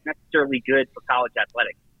think that's necessarily good for college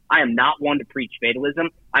athletics. I am not one to preach fatalism.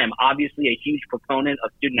 I am obviously a huge proponent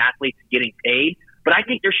of student athletes getting paid, but I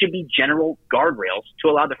think there should be general guardrails to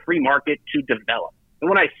allow the free market to develop. And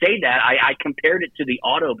when I say that, I compared it to the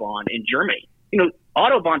Autobahn in Germany.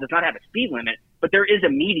 Autobahn does not have a speed limit, but there is a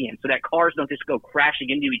median so that cars don't just go crashing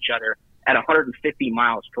into each other at 150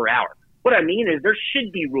 miles per hour. What I mean is there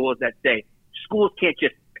should be rules that say schools can't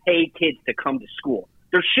just pay kids to come to school.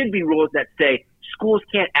 There should be rules that say schools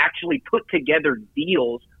can't actually put together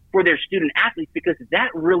deals for their student athletes, because that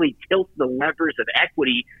really tilts the levers of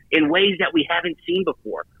equity in ways that we haven't seen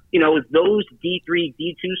before. Those D3,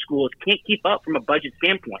 D2 schools can't keep up from a budget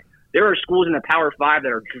standpoint. There are schools in the Power 5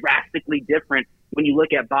 that are drastically different when you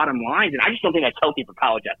look at bottom lines, and I just don't think that's healthy for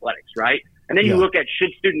college athletics, right? And then you look at,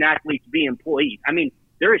 should student athletes be employees? I mean,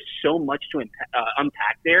 there is so much to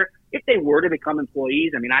unpack there. If they were to become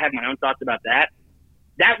employees, I have my own thoughts about that.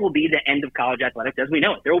 That will be the end of college athletics as we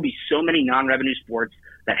know it. There will be so many non-revenue sports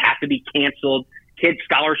that have to be canceled. Kids'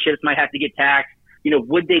 scholarships might have to get taxed.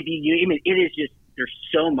 Would they be? It is just, there's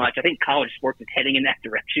so much. I think college sports is heading in that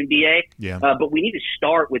direction, BA. Yeah. But we need to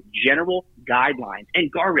start with general guidelines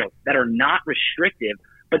and guardrails that are not restrictive,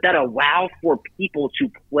 but that allow for people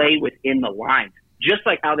to play within the lines, just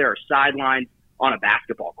like how there are sidelines on a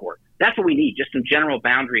basketball court. That's what we need, just some general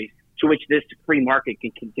boundaries to which this free market can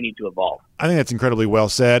continue to evolve. I think that's incredibly well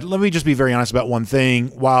said. Let me just be very honest about one thing.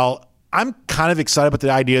 While I'm kind of excited about the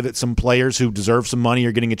idea that some players who deserve some money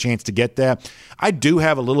are getting a chance to get that, I do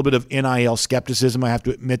have a little bit of NIL skepticism. I have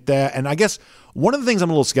to admit that. And I guess one of the things I'm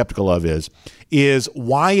a little skeptical of is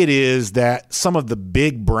why it is that some of the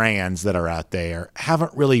big brands that are out there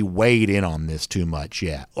haven't really weighed in on this too much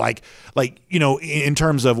yet. Like in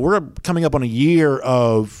terms of, we're coming up on a year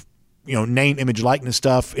of name, image, likeness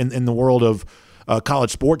stuff in the world of college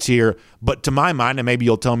sports here. But to my mind, and maybe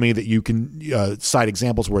you'll tell me that you can cite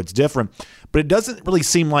examples where it's different, but it doesn't really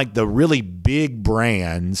seem like the really big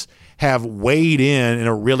brands have weighed in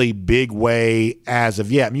a really big way as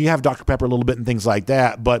of yet. You have Dr. Pepper a little bit and things like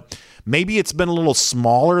that, but maybe it's been a little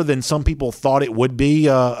smaller than some people thought it would be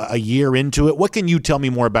a year into it. What can you tell me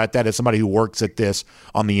more about that as somebody who works at this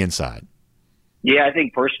on the inside? Yeah, I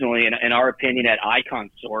think personally, in our opinion at Icon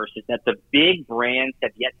Source, is that the big brands have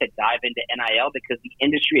yet to dive into NIL because the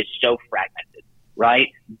industry is so fragmented, right?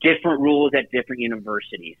 Different rules at different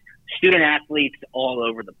universities, student athletes all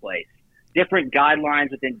over the place, different guidelines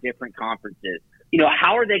within different conferences.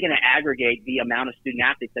 How are they going to aggregate the amount of student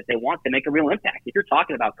athletes that they want to make a real impact? If you're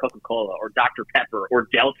talking about Coca-Cola or Dr. Pepper or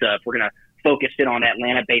Delta, if we're going to focus in on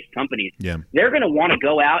Atlanta-based companies, they're going to want to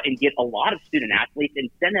go out and get a lot of student athletes and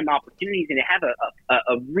send them opportunities and have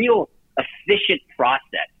a real efficient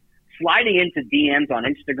process. Sliding into DMs on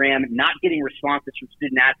Instagram, not getting responses from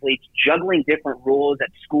student athletes, juggling different rules at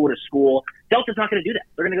school to school. Delta's not going to do that.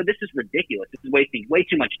 They're going to go, this is ridiculous. This is wasting way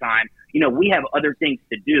too much time. We have other things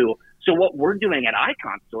to do. So what we're doing at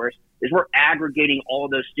Icon Source is we're aggregating all of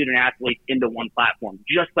those student athletes into one platform,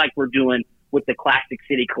 just like we're doing with the Classic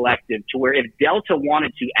City Collective, to where if Delta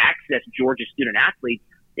wanted to access Georgia student athletes,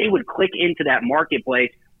 they would click into that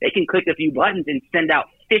marketplace. They can click a few buttons and send out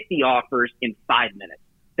 50 offers in 5 minutes.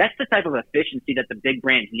 That's the type of efficiency that the big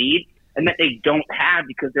brands need and that they don't have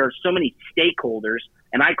because there are so many stakeholders,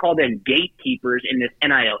 and I call them gatekeepers in this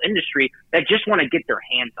NIL industry, that just want to get their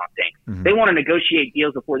hands on things. Mm-hmm. They want to negotiate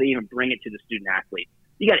deals before they even bring it to the student athlete.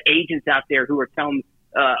 You got agents out there who are telling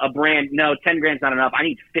a brand, no, 10 grand's not enough. I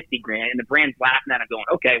need 50 grand. And the brand's laughing at it going,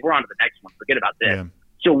 okay, we're on to the next one. Forget about this. Yeah.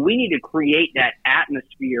 So we need to create that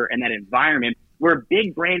atmosphere and that environment where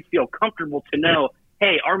big brands feel comfortable to know,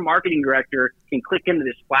 hey, our marketing director can click into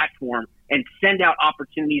this platform and send out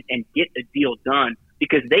opportunities and get a deal done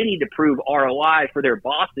because they need to prove ROI for their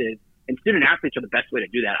bosses. And student athletes are the best way to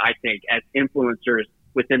do that, I think, as influencers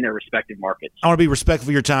within their respective markets. I want to be respectful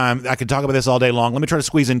of your time. I could talk about this all day long. Let me try to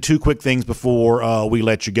squeeze in two quick things before we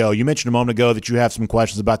let you go. You mentioned a moment ago that you have some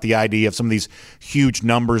questions about the idea of some of these huge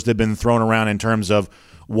numbers that have been thrown around in terms of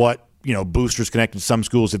what boosters connected to some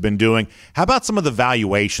schools have been doing. How about some of the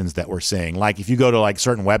valuations that we're seeing? Like if you go to like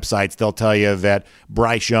certain websites, they'll tell you that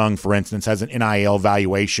Bryce Young, for instance, has an NIL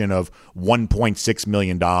valuation of $1.6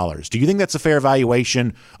 million. Do you think that's a fair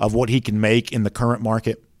valuation of what he can make in the current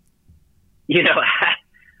market?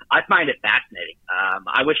 I find it fascinating.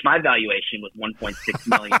 I wish my valuation was $1.6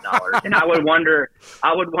 million. And I would wonder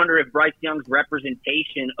if Bryce Young's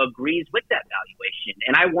representation agrees with that valuation.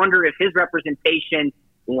 And I wonder if his representation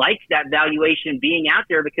likes that valuation being out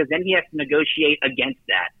there, because then he has to negotiate against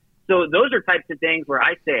that. So those are types of things where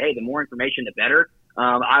I say, hey, the more information, the better.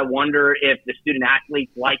 I wonder if the student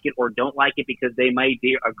athletes like it or don't like it because they might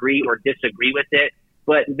agree or disagree with it.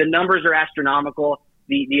 But the numbers are astronomical.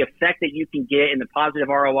 The effect that you can get and the positive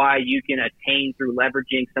ROI you can attain through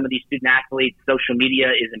leveraging some of these student athletes' social media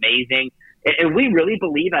is amazing. And we really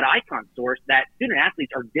believe at Icon Source that student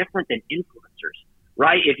athletes are different than influencers,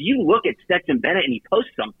 right? If you look at Stetson Bennett and he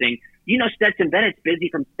posts something, Stetson Bennett's busy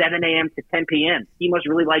from 7 a.m. to 10 p.m. He must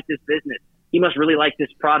really like this business. He must really like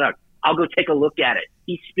this product. I'll go take a look at it.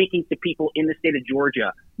 He's speaking to people in the state of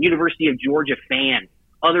Georgia, University of Georgia fans,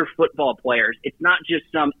 other football players. It's not just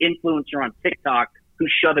some influencer on TikTok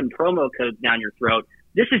who's shoving promo codes down your throat.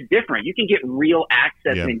 This is different. You can get real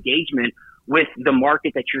access and engagement with the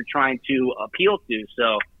market that you're trying to appeal to.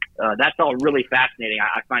 So that's all really fascinating.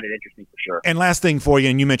 I find it interesting for sure. And last thing for you,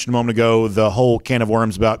 and you mentioned a moment ago, the whole can of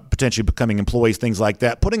worms about potentially becoming employees, things like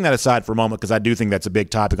that. Putting that aside for a moment, because I do think that's a big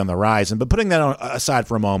topic on the horizon, but putting that aside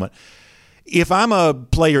for a moment, if I'm a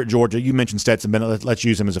player at Georgia, you mentioned Stetson Bennett, let's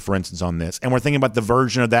use him as a for instance on this, and we're thinking about the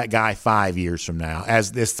version of that guy 5 years from now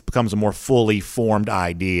as this becomes a more fully formed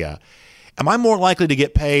idea. Am I more likely to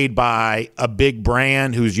get paid by a big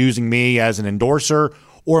brand who's using me as an endorser,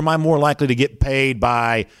 or am I more likely to get paid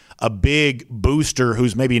by a big booster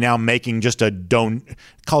who's maybe now making just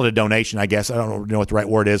call it a donation, I guess. I don't know what the right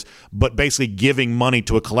word is, but basically giving money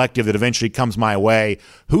to a collective that eventually comes my way.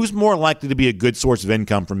 Who's more likely to be a good source of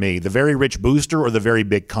income for me, the very rich booster or the very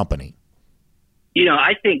big company?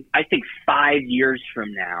 I think 5 years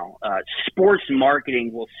from now, sports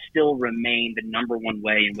marketing will still remain the number one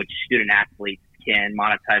way in which student athletes can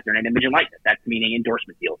monetize their name, image, and likeness. That's meaning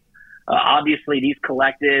endorsement deals. Obviously, these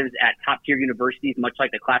collectives at top-tier universities, much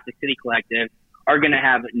like the Classic City Collective, are going to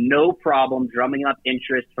have no problem drumming up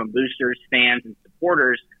interest from boosters, fans, and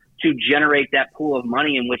supporters to generate that pool of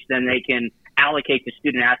money in which then they can allocate to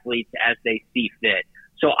student athletes as they see fit.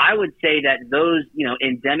 So I would say that those,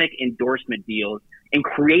 endemic endorsement deals and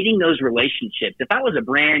creating those relationships, if I was a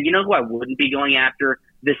brand, who I wouldn't be going after?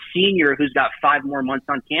 The senior who's got 5 more months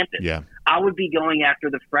on campus. Yeah. I would be going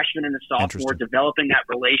after the freshman and the sophomore, developing that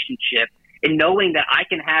relationship and knowing that I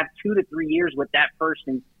can have 2 to 3 years with that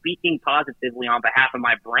person speaking positively on behalf of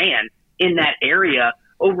my brand in that area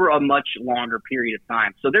over a much longer period of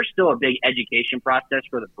time. So there's still a big education process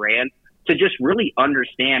for the brand to just really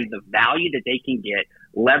understand the value that they can get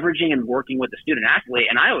leveraging and working with the student athlete.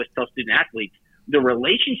 And I always tell student athletes, the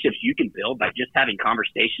relationships you can build by just having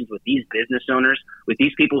conversations with these business owners, with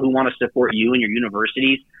these people who want to support you and your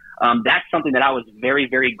universities, that's something that I was very,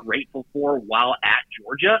 very grateful for while at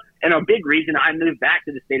Georgia. And a big reason I moved back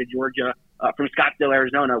to the state of Georgia from Scottsdale,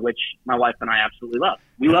 Arizona, which my wife and I absolutely love.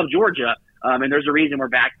 We love Georgia. And there's a reason we're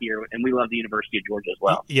back here, and we love the University of Georgia as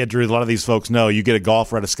well. Yeah, Drew, a lot of these folks know you get a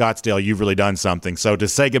golfer out of Scottsdale, you've really done something. So to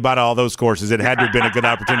say goodbye to all those courses, it had to have been a good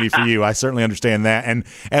opportunity for you. I certainly understand that. And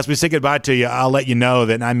as we say goodbye to you, I'll let you know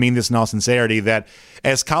that, and I mean this in all sincerity, that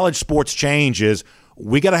as college sports changes,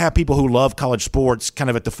 we got to have people who love college sports kind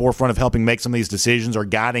of at the forefront of helping make some of these decisions or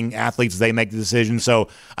guiding athletes as they make the decisions. So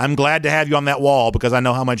I'm glad to have you on that wall because I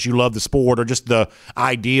know how much you love the sport or just the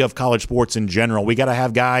idea of college sports in general. We got to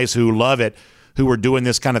have guys who love it, who are doing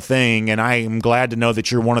this kind of thing, and I am glad to know that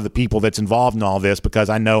you're one of the people that's involved in all this because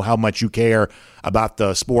I know how much you care about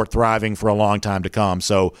the sport thriving for a long time to come.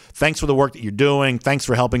 So thanks for the work that you're doing. Thanks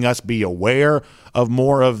for helping us be aware of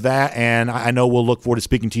more of that, and I know we'll look forward to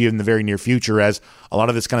speaking to you in the very near future as a lot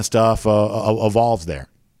of this kind of stuff evolves there.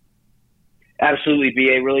 Absolutely,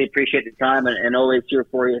 BA. Really appreciate the time and always here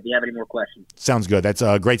for you if you have any more questions. Sounds good. That's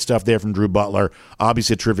great stuff there from Drew Butler.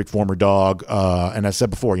 Obviously a terrific former Dog. And I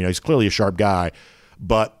said before, he's clearly a sharp guy.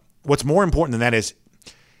 But what's more important than that is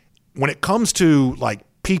when it comes to like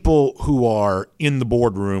people who are in the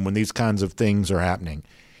boardroom when these kinds of things are happening,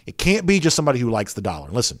 it can't be just somebody who likes the dollar.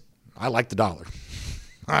 Listen, I like the dollar.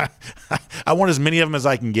 I want as many of them as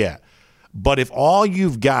I can get. But if all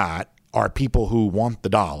you've got are people who want the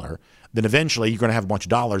dollar, then eventually you're going to have a bunch of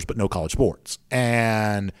dollars but no college sports.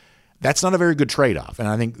 And that's not a very good trade-off. And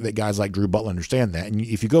I think that guys like Drew Butler understand that. And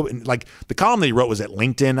if you go, like the column that he wrote was at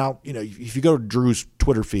LinkedIn. If you go to Drew's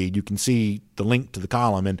Twitter feed, you can see the link to the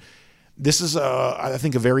column. And this is, I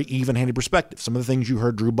think, a very even-handed perspective. Some of the things you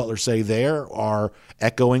heard Drew Butler say there are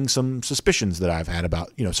echoing some suspicions that I've had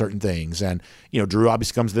about, certain things. And, Drew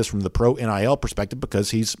obviously comes to this from the pro NIL perspective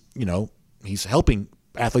because he's helping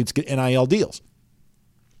athletes get NIL deals.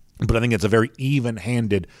 But I think it's a very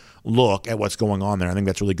even-handed look at what's going on there. I think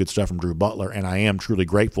that's really good stuff from Drew Butler, and I am truly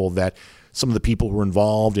grateful that some of the people who are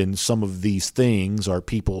involved in some of these things are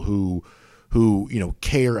people who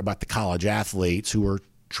care about the college athletes, who are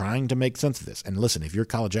trying to make sense of this. And listen, if you're a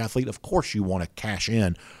college athlete, of course you want to cash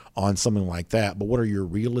in on something like that. But what are your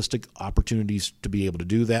realistic opportunities to be able to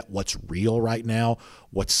do that? What's real right now?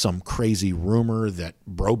 What's some crazy rumor that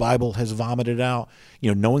Bro Bible has vomited out?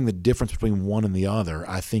 Knowing the difference between one and the other,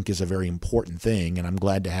 I think is a very important thing. And I'm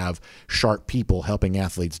glad to have sharp people helping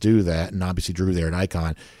athletes do that. And obviously Drew there at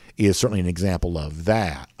Icon is certainly an example of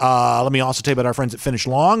that. Let me also tell you about our friends at Finish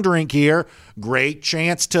Long Drink here. Great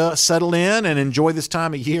chance to settle in and enjoy this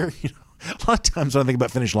time of year. A lot of times when I think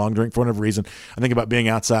about Finish Long Drink, for whatever reason, I think about being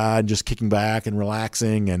outside and just kicking back and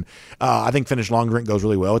relaxing. And I think Finish Long Drink goes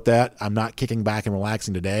really well with that. I'm not kicking back and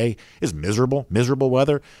relaxing today. It's miserable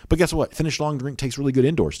weather. But guess what? Finish Long Drink takes really good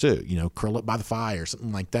indoors too. Curl up by the fire,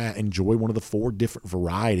 something like that. Enjoy one of the 4 different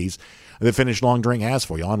varieties that Finish Long Drink has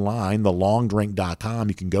for you online, thelongdrink.com.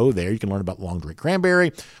 You can go there. You can learn about Long Drink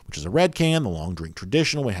Cranberry, which is a red can, the Long Drink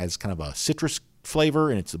Traditional. It has kind of a citrus flavor,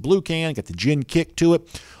 and it's a blue can. Got the gin kick to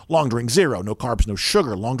it. Long Drink Zero, no carbs, no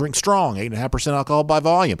sugar. Long Drink Strong, 8.5% alcohol by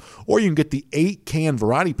volume. Or you can get the 8-can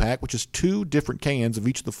variety pack, which is 2 different cans of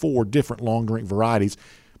each of the 4 different Long Drink varieties.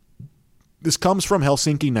 This comes from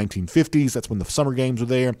Helsinki, 1950s. That's when the Summer Games were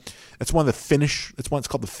there. That's one of the Finnish. That's why it's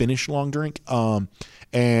called the Finnish Long Drink. And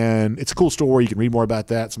it's a cool story. You can read more about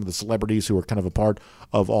that. Some of the celebrities who are kind of a part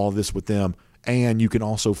of all of this with them. And you can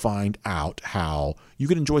also find out how you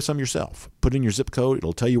can enjoy some yourself. Put in your zip code.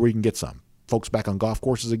 It'll tell you where you can get some. Folks back on golf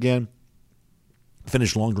courses again.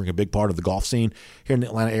 Finish Long Drink, a big part of the golf scene here in the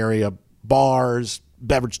Atlanta area. Bars,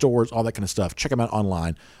 beverage stores, all that kind of stuff. Check them out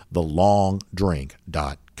online,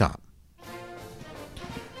 thelongdrink.com.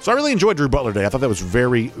 So I really enjoyed Drew Butler today. I thought that was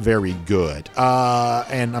very, very good.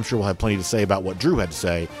 And I'm sure we'll have plenty to say about what Drew had to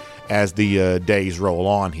say as the days roll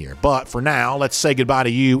on here. But for now, let's say goodbye to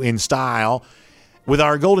you in style with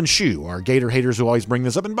our golden shoe, our Gator haters who always bring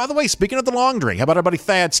this up. And by the way, speaking of the long drink, how about our buddy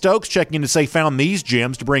Thad Stokes checking in to say found these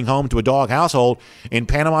gems to bring home to a dog household in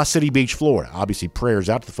Panama City Beach, Florida. Obviously, prayers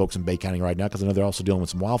out to the folks in Bay County right now because I know they're also dealing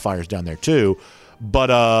with some wildfires down there too.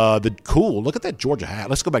 But look at that Georgia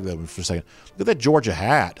hat. Let's go back to that one for a second. Look at that Georgia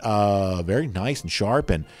hat. Very nice and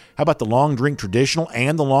sharp. And how about the Long Drink Traditional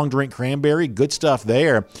and the Long Drink Cranberry? Good stuff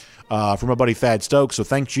there. From my buddy Thad Stokes. So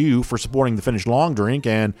thank you for supporting the Finish Long Drink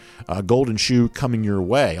and Golden Shoe coming your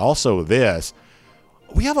way. Also this,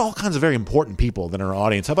 we have all kinds of very important people in our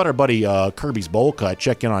audience. How about our buddy Kirby's Bowl Cut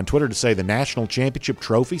check in on Twitter to say the National Championship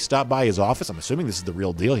Trophy stopped by his office. I'm assuming this is the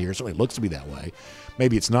real deal here. It certainly looks to be that way.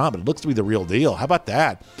 Maybe it's not, but it looks to be the real deal. How about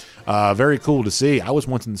that? Very cool to see. I was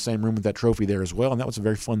once in the same room with that trophy there as well, and that was a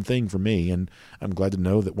very fun thing for me, and I'm glad to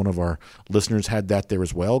know that one of our listeners had that there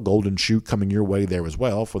as well. Golden Shoe coming your way there as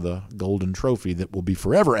well for the golden trophy that will be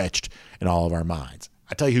forever etched in all of our minds.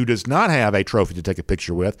 I tell you who does not have a trophy to take a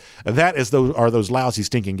picture with. That is those lousy,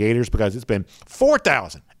 stinking Gators, because it's been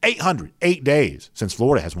 4,808 days since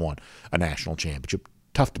Florida has won a national championship.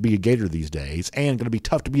 Tough to be a Gator these days, and going to be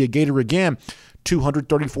tough to be a Gator again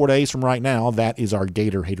 234 days from right now. That is our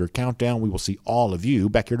Gator Hater Countdown. We will see all of you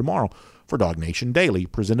back here tomorrow for Dog Nation Daily,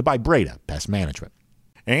 presented by Breda Pest Management.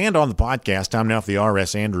 And on the podcast, time now for the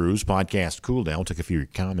R.S. Andrews Podcast Cool Down. We'll take a few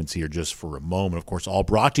comments here just for a moment. Of course, all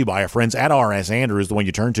brought to you by our friends at R.S. Andrews, the one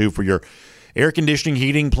you turn to for your air conditioning,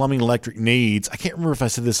 heating, plumbing, electric needs. I can't remember if I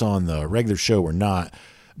said this on the regular show or not,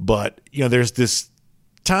 but there's this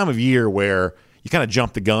time of year where you kind of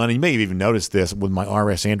jump the gun, and you may have even noticed this with my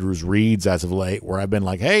R.S. Andrews reads as of late, where I've been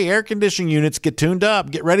like, hey, air conditioning units, get tuned up,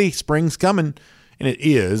 get ready, spring's coming. And it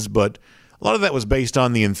is, but a lot of that was based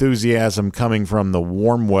on the enthusiasm coming from the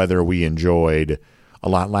warm weather we enjoyed a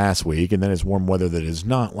lot last week, and then it's warm weather that is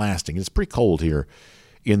not lasting. It's pretty cold here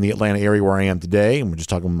in the Atlanta area where I am today, and we're just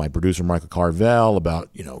talking with my producer, Michael Carvel,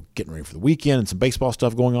 about, getting ready for the weekend and some baseball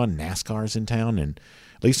stuff going on. NASCAR's in town, and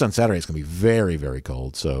at least on Saturday it's going to be very, very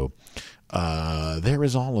cold. So there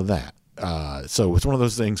is all of that. So it's one of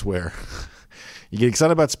those things where you get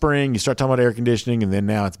excited about spring, you start talking about air conditioning, and then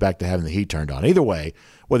now it's back to having the heat turned on. Either way,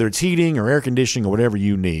 whether it's heating or air conditioning or whatever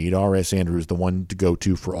you need, R.S. Andrews is the one to go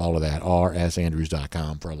to for all of that,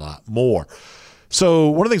 rsandrews.com for a lot more. So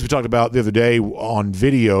one of the things we talked about the other day on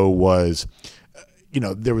video was,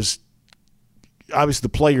 there was obviously the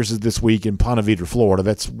Players this week in Ponte Vedra, Florida.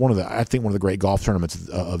 That's one of the great golf tournaments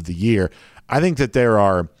of the year. I think that there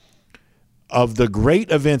are, of the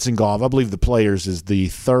great events in golf, I believe the Players is the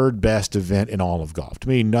third best event in all of golf. To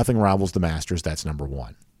me, nothing rivals the Masters. That's number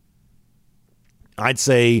one. I'd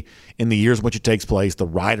say in the years in which it takes place, the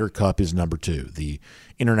Ryder Cup is number two. The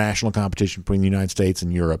international competition between the United States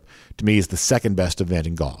and Europe, to me, is the second best event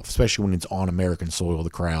in golf, especially when it's on American soil, the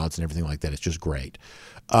crowds and everything like that. It's just great.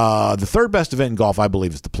 The third best event in golf, I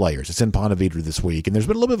believe, is the Players. It's in Ponte Vedra this week, and there's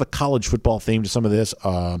been a little bit of a college football theme to some of this.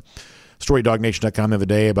 Story at DogNation.com the other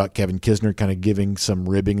day about Kevin Kisner kind of giving some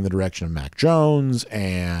ribbing in the direction of Mac Jones,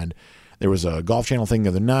 and there was a Golf Channel thing the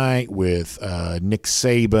other night with Nick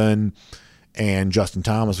Saban and Justin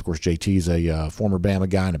Thomas. Of course, JT's a former Bama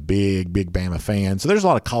guy and a big, big Bama fan. So there's a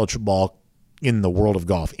lot of college football in the world of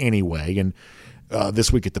golf anyway. And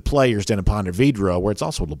this week at the Players down in Ponte Vedra, where it's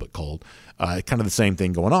also a little bit cold, kind of the same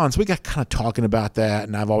thing going on. So we got kind of talking about that.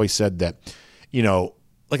 And I've always said that,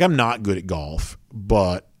 I'm not good at golf,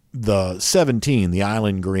 but the 17, the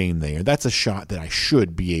island green there, that's a shot that I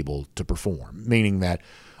should be able to perform, meaning that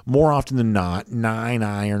more often than not,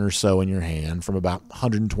 9-iron or so in your hand from about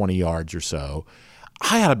 120 yards or so,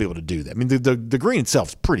 I ought to be able to do that. I mean, the green itself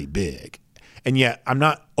is pretty big, and yet I'm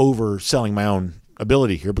not overselling my own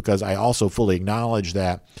ability here because I also fully acknowledge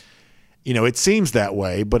that, it seems that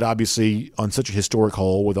way, but obviously on such a historic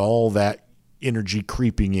hole with all that energy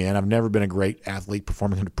creeping in, I've never been a great athlete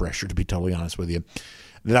performing under pressure, to be totally honest with you,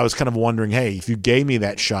 that I was kind of wondering, hey, if you gave me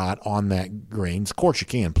that shot on that green, of course you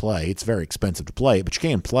can play. It's very expensive to play, but you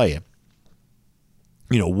can play it.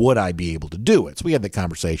 Would I be able to do it? So we had that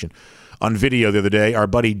conversation on video the other day. Our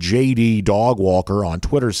buddy JD Dogwalker on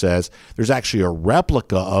Twitter says there's actually a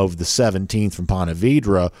replica of the 17th from Ponte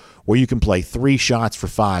Vedra where you can play 3 shots for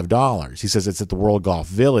 $5. He says it's at the World Golf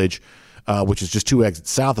Village, which is just 2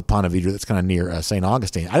 exits south of Ponte Vedra. That's kind of near St.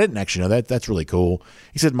 Augustine. I didn't actually know that. That's really cool.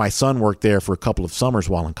 He said my son worked there for a couple of summers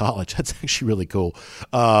while in college. That's actually really cool.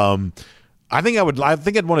 I think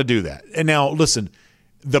I'd want to do that. And now, listen,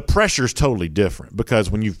 the pressure is totally different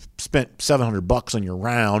because when you've spent $700 on your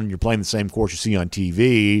round, and you're playing the same course you see on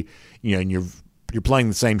TV, and you're playing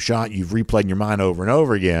the same shot you've replayed in your mind over and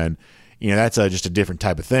over again. That's just a different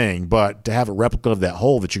type of thing. But to have a replica of that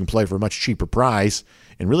hole that you can play for a much cheaper price,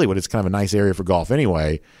 and really what is kind of a nice area for golf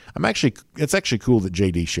anyway, it's actually cool that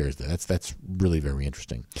JD shares that. That's really very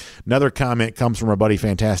interesting. Another comment comes from our buddy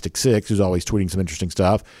Fantastic Six, who's always tweeting some interesting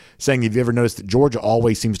stuff, saying, have you ever noticed that Georgia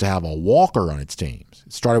always seems to have a Walker on its teams?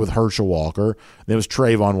 It started with Herschel Walker, then it was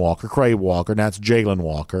Trayvon Walker, Craig Walker, now it's Jalen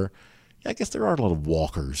Walker. Yeah, I guess there are a lot of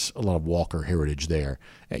Walker heritage there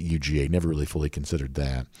at UGA. Never really fully considered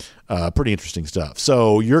that. Pretty interesting stuff.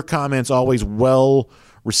 So your comments always well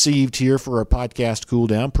received here for our podcast cool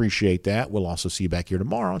down. Appreciate that. We'll also see you back here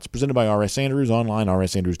tomorrow. It's presented by R.S. Andrews, online,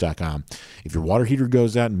 rsandrews.com. If your water heater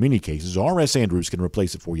goes out in many cases, R.S. Andrews can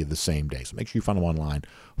replace it for you the same day. So make sure you find them online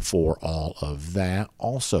for all of that.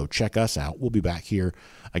 Also, check us out. We'll be back here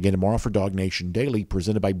again tomorrow for Dog Nation Daily,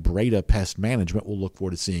 presented by Breda Pest Management. We'll look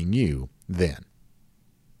forward to seeing you then.